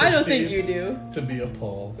 I don't think you do. To be a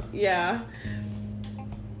pole. Yeah.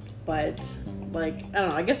 But, like, I don't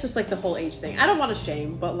know, I guess just, like, the whole age thing. I don't want to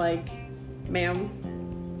shame, but, like, ma'am,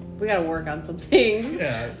 we gotta work on some things.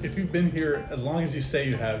 Yeah, if you've been here as long as you say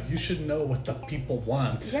you have, you should know what the people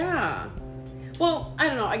want. Yeah. Well, I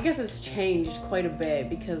don't know. I guess it's changed quite a bit,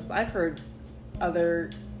 because I've heard other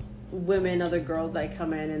girls that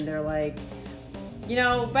come in and they're like, you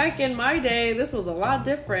know, back in my day, this was a lot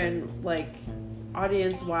different, like,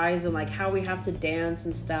 audience-wise, and, like, how we have to dance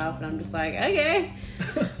and stuff. And I'm just like, okay.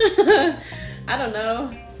 I don't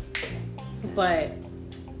know. But,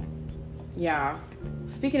 yeah.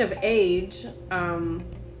 Speaking of age, I'm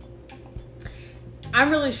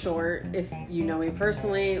really short, if you know me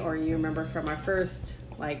personally or you remember from our first,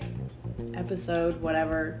 like, episode,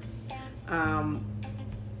 whatever.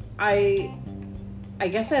 I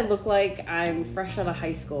guess I look like I'm fresh out of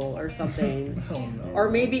high school or something. Oh, no. Or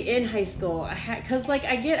maybe in high school. Because, like,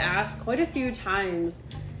 I get asked quite a few times,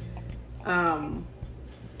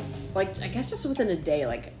 like, I guess just within a day,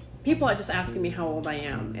 like, people are just asking me how old I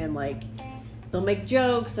am. And, like, they'll make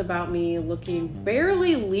jokes about me looking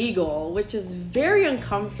barely legal, which is very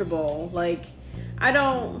uncomfortable. Like, I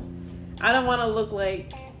don't want to look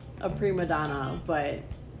like a prima donna, but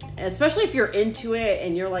especially if you're into it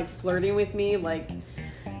and you're like flirting with me, like,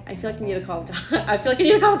 I feel like I need to call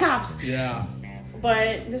the cops. Yeah.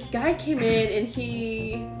 But this guy came in and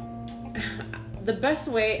the best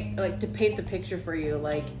way, like, to paint the picture for you,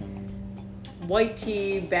 like, white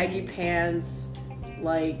tee, baggy pants,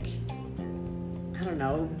 like, I don't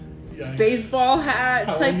know, Yikes. Baseball hat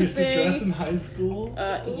how type I used of thing. to dress in high school?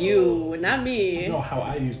 You, not me. No, how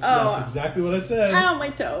I used to. Oh. That's exactly what I said. Ow, my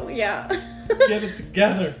toe, yeah. Get it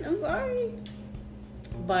together. I'm sorry.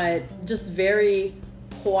 But just very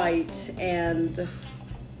white and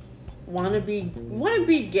wanna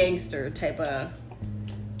be gangster type of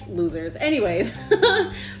losers. Anyways,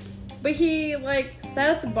 but he like sat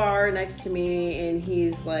at the bar next to me and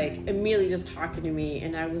he's like immediately just talking to me,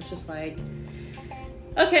 and I was just like,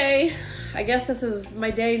 okay, I guess this is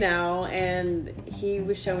my day now. And he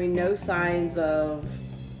was showing no signs of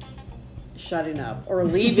shutting up or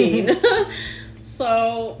leaving.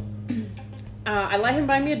 So I let him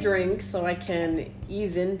buy me a drink so I can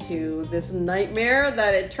ease into this nightmare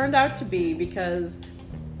that it turned out to be, because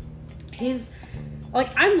he's like,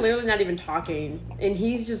 I'm literally not even talking and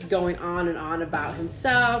he's just going on and on about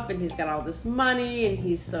himself, and he's got all this money and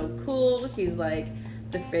he's so cool. He's like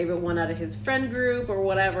the favorite one out of his friend group or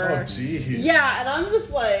whatever. Oh, jeez. Yeah, and I'm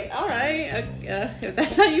just like, all right, if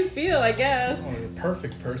that's how you feel, I guess. Oh, the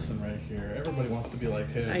perfect person right here. Everybody wants to be like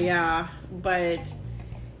him. Yeah, but...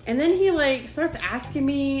 And then he, like, starts asking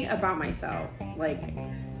me about myself. Like,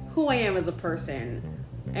 who I am as a person.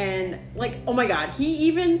 And, like, oh my god, he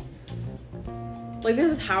even... Like,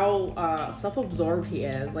 this is how self-absorbed he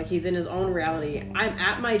is. Like, he's in his own reality. I'm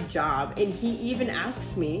at my job, and he even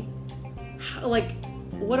asks me, like,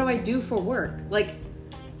 what do I do for work? Like,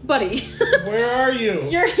 buddy. Where are you?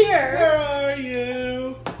 You're here. Where are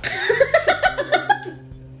you?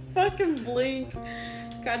 Fucking blink.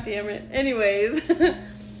 God damn it. Anyways.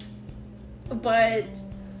 But,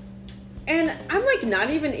 and I'm like not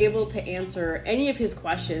even able to answer any of his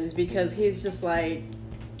questions because he's just like,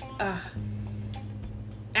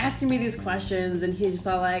 asking me these questions, and he's just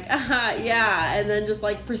all like, yeah, and then just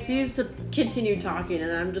like proceeds to continue talking,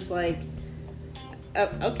 and I'm just like,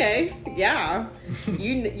 okay, yeah,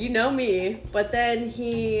 you know me. But then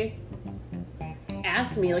he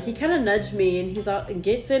asked me, like, he kind of nudged me, and he's all,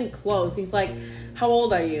 gets in close. He's like, how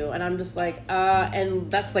old are you? And I'm just like,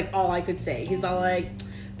 and that's like all I could say. He's all like,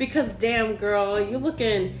 because damn girl, you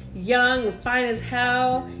looking young and fine as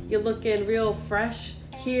hell. You're looking real fresh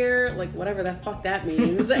here, like whatever the fuck that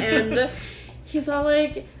means. And he's all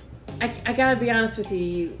like, I gotta be honest with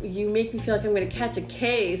you, you make me feel like I'm gonna catch a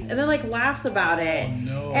case, and then like laughs about it. Oh,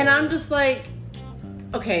 no. And I'm just like,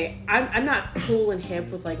 okay, I'm not cool and hip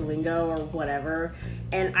with like lingo or whatever,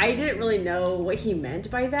 and I didn't really know what he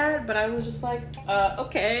meant by that, but I was just like,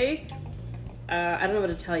 okay, I don't know what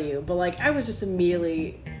to tell you, but like I was just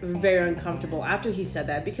immediately very uncomfortable after he said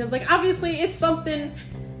that, because like obviously it's something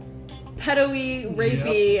pedo-y,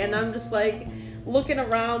 rapey, yep. And I'm just like looking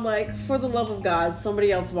around like, for the love of God,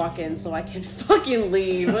 somebody else walk in so I can fucking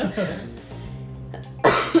leave.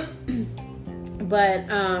 But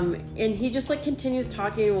and he just like continues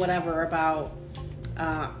talking whatever about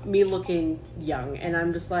me looking young, and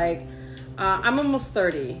I'm just like, I'm almost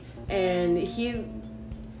 30, and he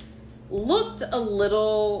looked a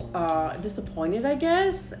little disappointed, I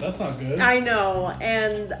guess. That's not good. I know.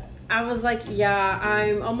 And I was like, yeah,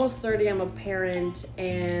 I'm almost 30, I'm a parent,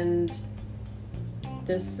 and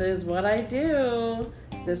this is what I do.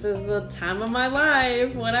 This is the time of my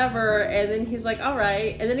life, whatever. And then he's like, all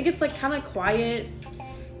right. And then it gets like kind of quiet,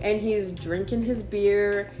 and he's drinking his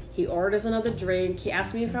beer. He orders another drink. He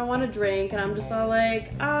asks me if I want a drink, and I'm just all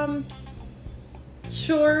like,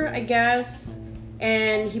 sure, I guess.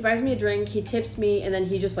 And he buys me a drink, he tips me, and then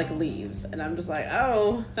he just like leaves. And I'm just like,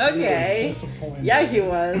 oh, okay. He was disappointed. Yeah, he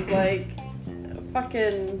was like,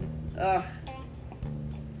 fucking,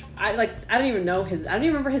 I don't even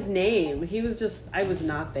remember his name. He was just, I was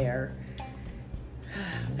not there.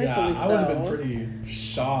 Yeah, I would have been pretty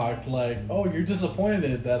shocked. Like, oh, you're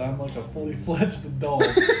disappointed that I'm like a fully fledged adult.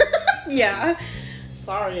 Yeah.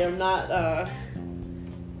 Sorry, I'm not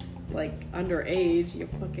like underage, you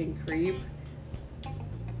fucking creep.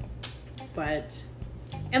 But,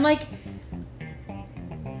 and like,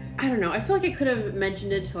 I don't know, I feel like I could have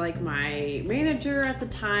mentioned it to like my manager at the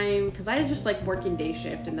time, because I just like working day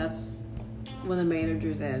shift, and that's when the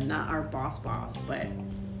manager's in, not our boss, but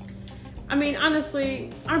I mean, honestly,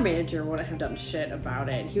 our manager wouldn't have done shit about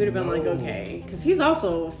it. He would have been like, No. okay. Because he's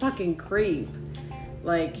also a fucking creep.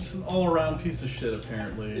 Like, Just an all-around piece of shit,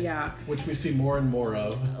 apparently. yeah. Which we see more and more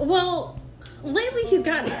of. Well, lately he's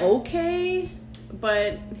gotten okay,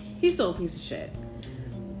 but he's still a piece of shit.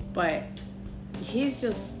 But he's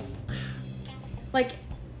just, like,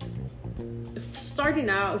 starting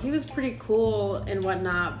out, he was pretty cool and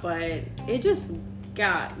whatnot, but it just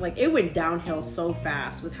got, like, it went downhill so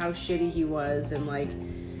fast with how shitty he was. And, like,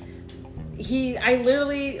 I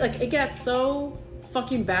literally, like, it got so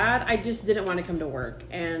fucking bad, I just didn't want to come to work.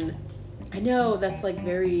 And I know that's, like,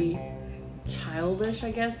 very childish,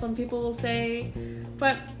 I guess some people will say,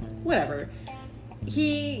 but whatever.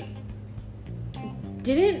 He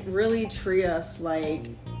didn't really treat us like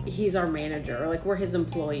he's our manager or like we're his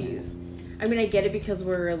employees. I mean, I get it because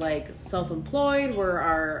we're like self-employed, we're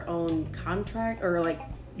our own contract or like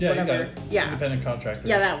Yeah, whatever. you got it. Yeah, Independent contractor.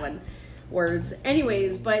 yeah, that one. Words.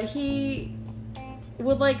 Anyways, but he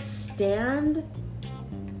would like stand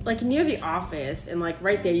like near the office, and like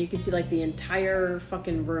right there you can see like the entire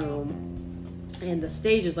fucking room, and the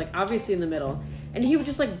stage is like obviously in the middle, and he would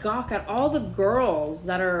just like gawk at all the girls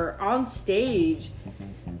that are on stage.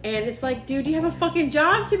 And it's like, dude, you have a fucking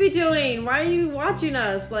job to be doing. Why are you watching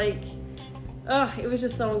us? Like, ugh, it was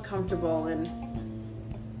just so uncomfortable. And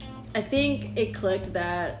I think it clicked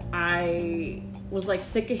that I was like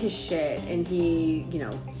sick of his shit, and he, you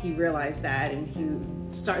know, he realized that,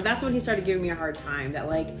 and that's when he started giving me a hard time, that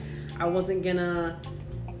like I wasn't gonna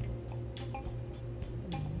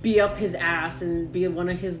be up his ass and be one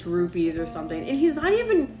of his groupies or something. And he's not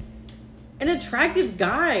even an attractive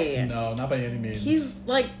guy. No, not by any means. He's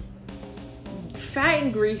like fat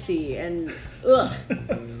and greasy and ugh.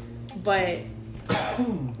 But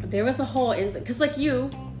there was a whole incident, because like you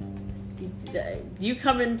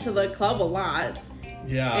come into the club a lot.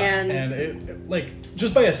 Yeah, And it like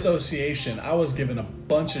just by association, I was given a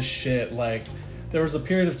bunch of shit. Like there was a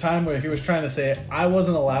period of time where he was trying to say I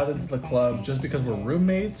wasn't allowed into the club just because we're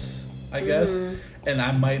roommates, I guess, and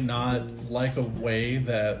I might not like a way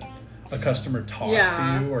that a customer talks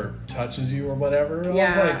to you or touches you or whatever. I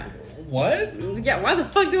was like, what? Yeah, why the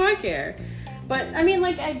fuck do I care? But I mean,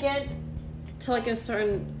 like, I get to like a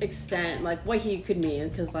certain extent like what he could mean,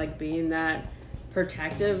 because like being that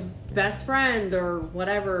protective best friend or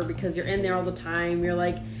whatever, because you're in there all the time, you're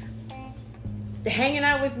like hanging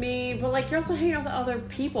out with me, but like you're also hanging out with other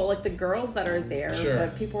people, like the girls that are there. Sure.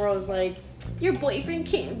 But people are always like, your boyfriend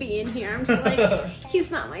can't be in here. I'm just like,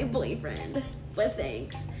 he's not my boyfriend, but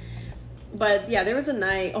thanks. But yeah, there was a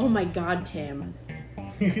night, oh my god, Tim.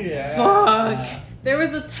 Yeah. Fuck. There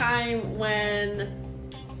was a time when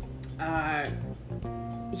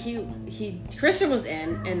Christian was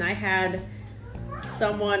in, and I had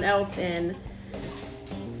someone else in,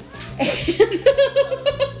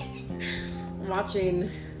 and watching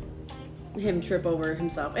him trip over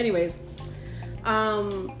himself. Anyways,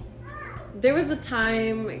 there was a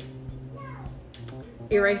time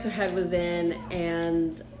Eraserhead was in,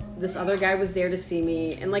 and this other guy was there to see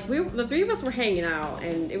me, and like the three of us were hanging out,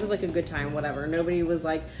 and it was like a good time, whatever. Nobody was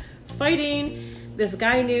like fighting. This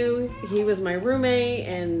guy knew he was my roommate,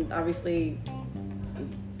 and obviously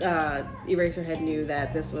Eraserhead knew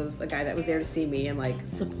that this was a guy that was there to see me and like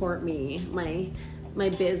support me, my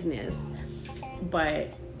business.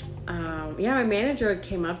 But yeah, my manager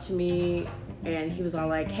came up to me and he was all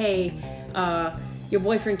like, hey, your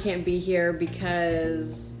boyfriend can't be here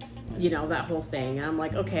because, you know, that whole thing. And I'm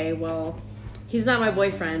like, okay, well, he's not my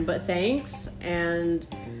boyfriend, but thanks. And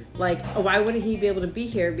like, why wouldn't he be able to be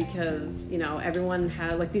here? Because, you know, everyone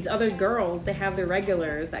had like these other girls, they have their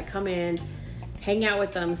regulars that come in, hang out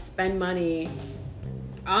with them, spend money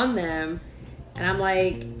on them. And I'm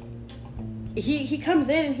like, he comes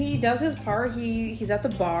in and he does his part. He's at the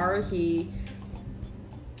bar, he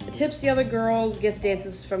tips the other girls, gets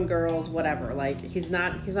dances from girls, whatever. Like, he's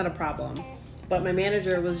not a problem. But my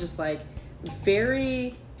manager was just like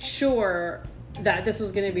very sure that this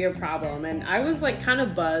was going to be a problem, and I was like kind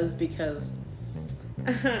of buzzed because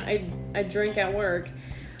I drink at work.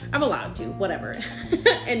 I'm allowed to, whatever.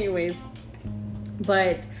 Anyways,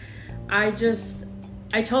 but I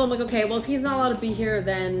told him like, okay, well, if he's not allowed to be here,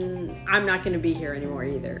 then I'm not going to be here anymore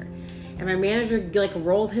either. And my manager like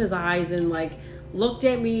rolled his eyes and like looked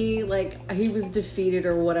at me like he was defeated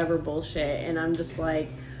or whatever bullshit. And I'm just like,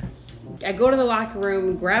 I go to the locker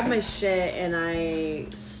room, grab my shit, and I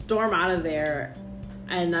storm out of there.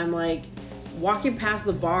 And I'm like walking past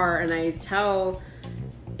the bar, and I tell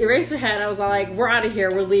Eraserhead, I was all like, we're out of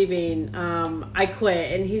here, we're leaving, I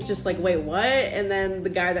quit. And he's just like, wait, what? And then the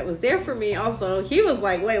guy that was there for me also, he was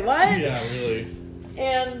like, wait, what? Yeah, really.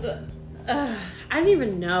 And I didn't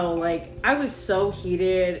even know. Like, I was so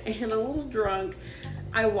heated and a little drunk.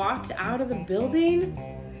 I walked out of the building,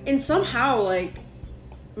 and somehow, like,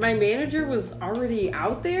 my manager was already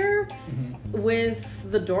out there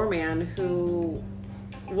with the doorman, who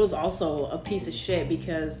was also a piece of shit,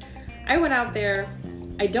 because I went out there.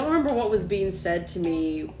 I don't remember what was being said to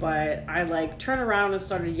me, but I like turned around and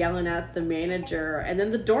started yelling at the manager, and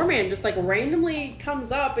then the doorman just like randomly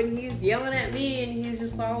comes up and he's yelling at me, and he's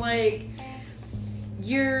just all like,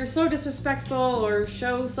 "You're so disrespectful," or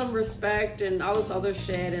 "show some respect," and all this other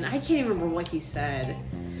shit, and I can't even remember what he said.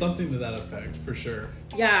 Something to that effect, for sure.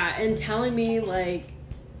 Yeah, and telling me, like,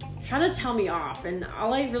 trying to tell me off, and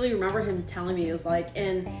all I really remember him telling me was like,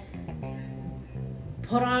 and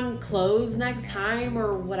put on clothes next time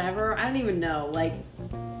or whatever. I don't even know. Like,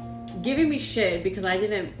 giving me shit because I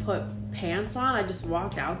didn't put pants on. I just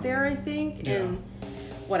walked out there, I think, and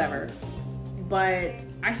whatever. But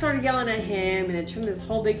I started yelling at him, and it turned this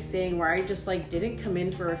whole big thing where I just like didn't come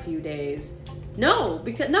in for a few days.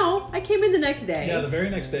 I came in the next day. Yeah, the very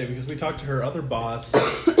next day, because we talked to her other boss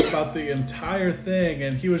about the entire thing,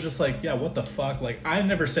 and he was just like, yeah, what the fuck? Like, I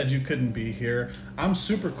never said you couldn't be here. I'm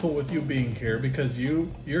super cool with you being here because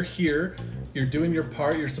you're here, you're doing your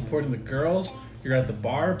part, you're supporting the girls, you're at the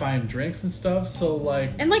bar buying drinks and stuff, so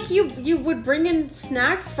like... And like you would bring in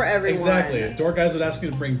snacks for everyone. Exactly. Door guys would ask me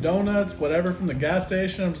to bring donuts, whatever, from the gas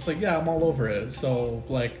station. I'm just like, yeah, I'm all over it. So,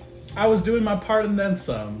 like, I was doing my part and then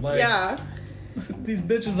some. Like, yeah. These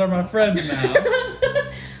bitches are my friends now.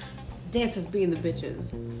 Dancers being the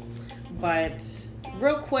bitches. But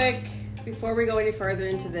real quick, before we go any further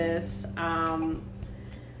into this,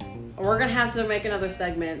 we're gonna have to make another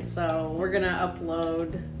segment, so we're gonna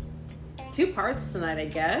upload 2 parts tonight, I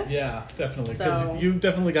guess. Yeah, definitely, because you've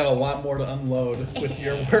definitely got a lot more to unload with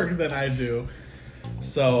your work than I do.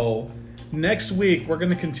 So next week we're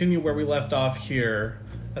gonna continue where we left off here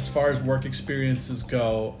as far as work experiences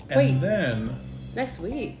go. And then... Next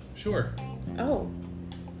week? Sure. Oh.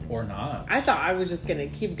 Or not. I thought I was just going to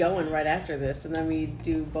keep going right after this, and then we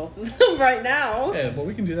do both of them right now. Yeah, but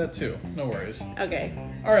we can do that too. No worries. Okay.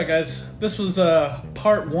 Alright, guys. This was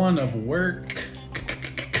part 1 of work.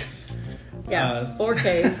 Yeah, 4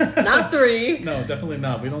 Ks. Not 3. No, definitely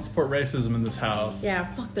not. We don't support racism in this house. Yeah,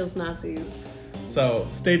 fuck those Nazis. So,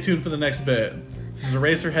 stay tuned for the next bit. This is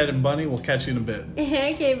Eraserhead and Bunny. We'll catch you in a bit.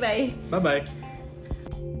 Okay, bye. Bye-bye.